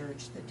Catholic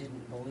church that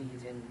didn't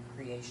believe in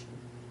creation.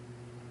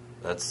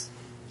 that's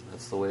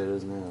the way it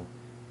is now.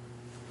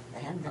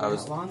 It hadn't been I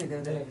was- that long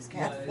ago that I was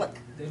Catholic.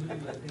 They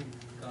believe, I think,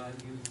 God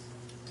used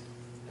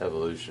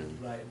Evolution.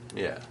 right.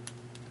 Yeah.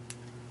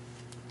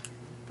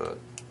 But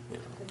you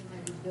know, Something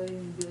like a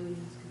billion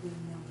billions could be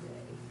no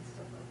day and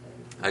stuff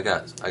like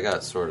that. I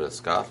got sort of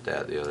scoffed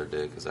at the other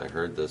day because I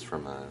heard this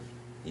from a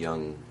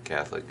young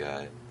Catholic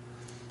guy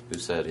who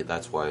said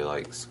that's why he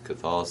likes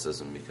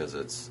Catholicism because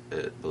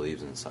it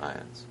believes in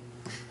science.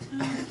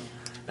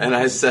 And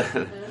I said,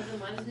 Then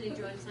why doesn't he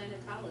join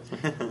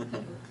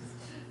Scientology?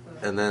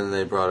 and then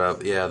they brought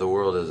up, yeah, the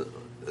world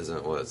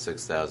isn't what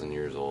 6,000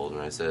 years old,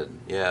 and I said,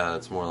 yeah,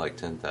 it's more like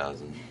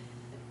 10,000.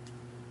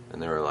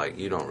 And they were like,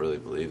 you don't really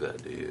believe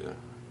that, do you?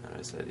 And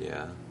I said,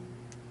 yeah,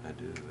 I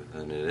do.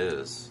 And it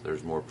is.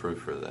 There's more proof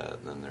for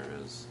that than there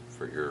is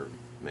for your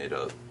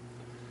made-up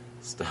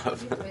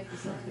stuff. You have to make the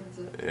science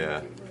up to Yeah.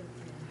 make it work,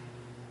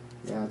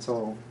 Yeah, it's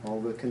all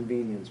the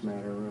convenience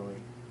matter, really.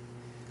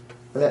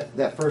 But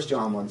that 1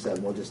 John 1:7,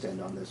 we'll just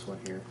end on this one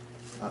here.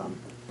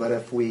 But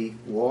if we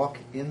walk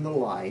in the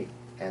light,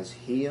 as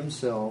He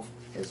Himself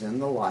is in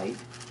the light,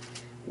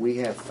 we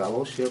have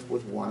fellowship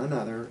with one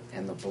another,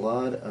 and the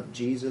blood of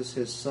Jesus,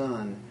 His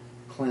Son,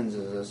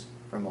 cleanses us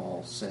from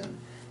all sin.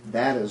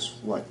 That is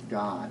what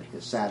God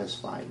is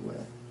satisfied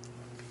with.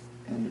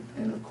 And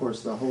of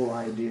course, the whole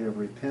idea of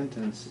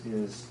repentance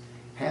is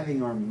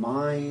having our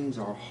minds,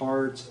 our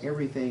hearts,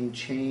 everything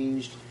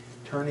changed,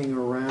 turning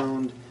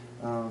around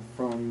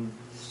from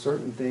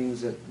certain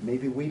things that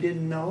maybe we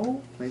didn't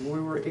know, maybe we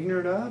were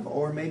ignorant of,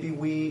 or maybe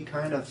we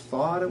kind of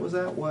thought it was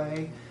that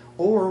way,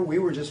 or we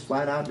were just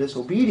flat out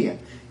disobedient.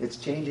 It's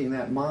changing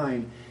that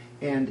mind,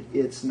 and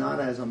it's not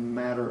as a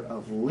matter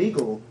of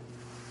legal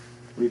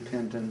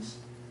repentance,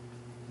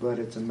 but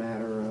it's a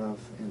matter of,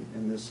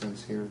 in this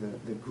sense here,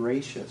 the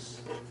gracious,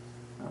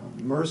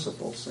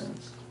 merciful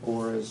sense,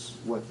 or as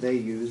what they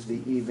use,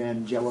 the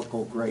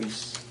evangelical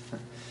grace. It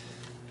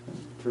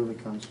truly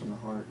comes from the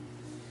heart.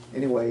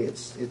 Anyway,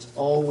 it's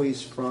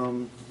always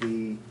from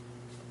the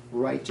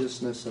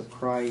righteousness of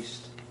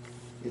Christ.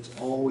 It's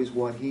always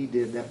what He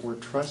did that we're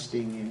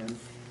trusting in,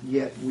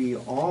 yet we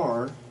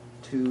are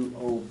to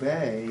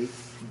obey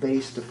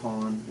based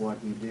upon what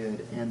He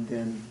did, and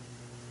then,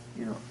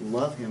 you know,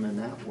 love Him in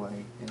that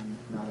way, and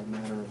not a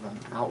matter of an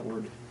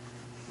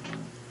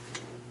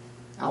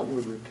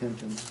outward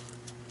repentance.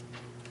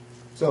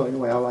 So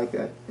anyway, I like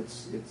that.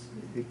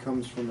 It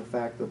comes from the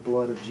fact the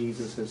blood of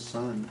Jesus, His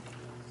Son.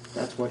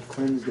 That's what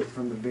cleansed it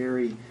from the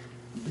very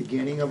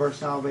beginning of our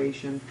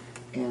salvation,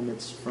 and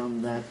it's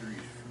from that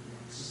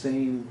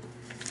same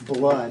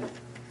blood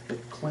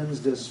that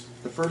cleansed us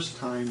the first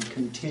time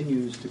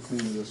continues to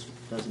cleanse us,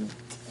 doesn't it?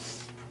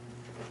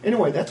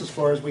 Anyway, that's as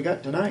far as we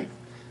got tonight.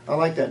 I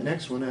like that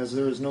next one, as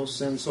there is no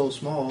sin so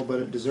small, but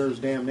it deserves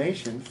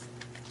damnation.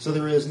 So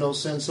there is no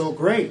sin so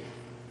great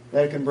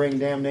that it can bring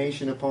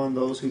damnation upon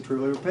those who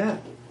truly repent.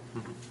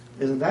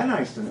 Isn't that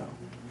nice to know?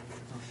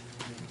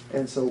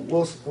 And so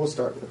we'll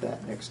start with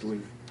that next week.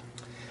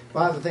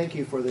 Father, thank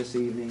you for this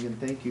evening, and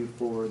thank you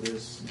for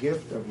this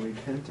gift of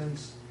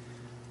repentance.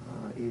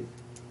 It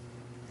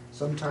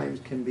sometimes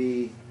can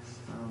be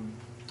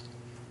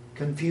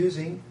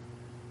confusing,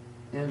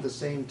 and at the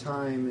same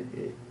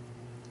time,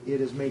 it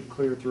is made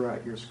clear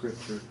throughout your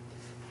Scripture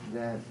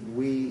that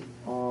we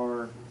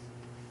are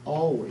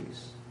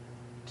always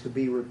to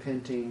be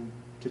repenting,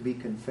 to be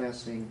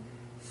confessing.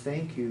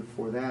 Thank you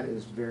for that.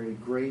 Is very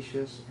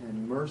gracious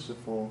and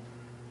merciful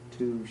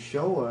to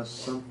show us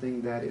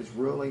something that is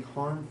really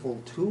harmful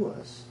to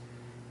us.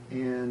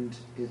 And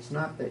it's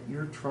not that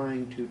you're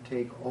trying to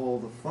take all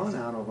the fun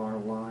out of our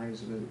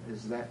lives,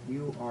 is that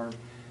you are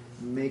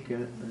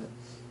making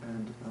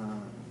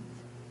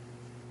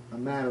a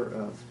matter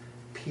of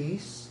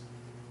peace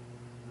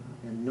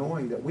and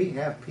knowing that we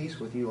have peace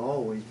with you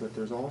always, but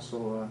there's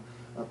also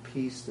a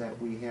peace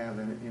that we have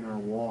in our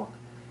walk.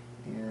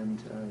 And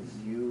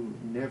you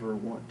never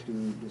want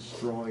to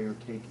destroy or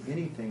take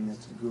anything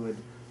that's good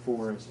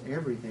for us.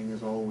 Everything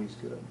is always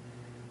good.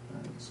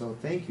 So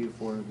thank you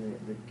for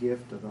the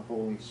gift of the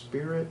Holy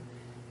Spirit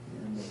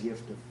and the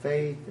gift of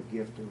faith, the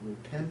gift of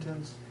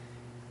repentance.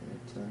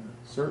 It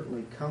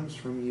certainly comes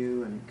from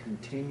you, and it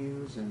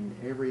continues in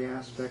every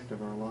aspect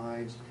of our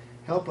lives.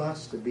 Help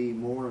us to be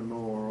more and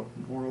more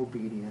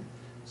obedient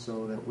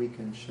so that we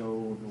can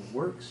show the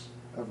works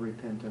of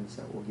repentance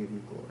that will give you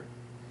glory.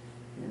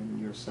 In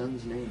your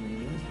Son's name,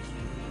 amen.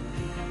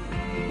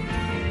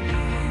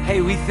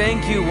 Hey, we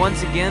thank you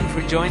once again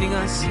for joining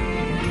us.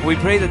 We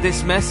pray that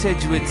this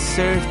message would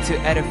serve to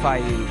edify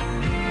you.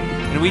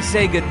 And we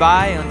say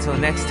goodbye until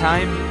next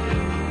time.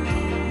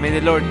 May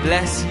the Lord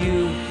bless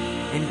you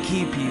and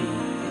keep you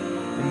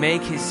and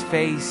make His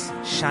face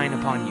shine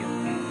upon you.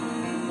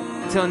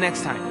 Till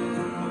next time.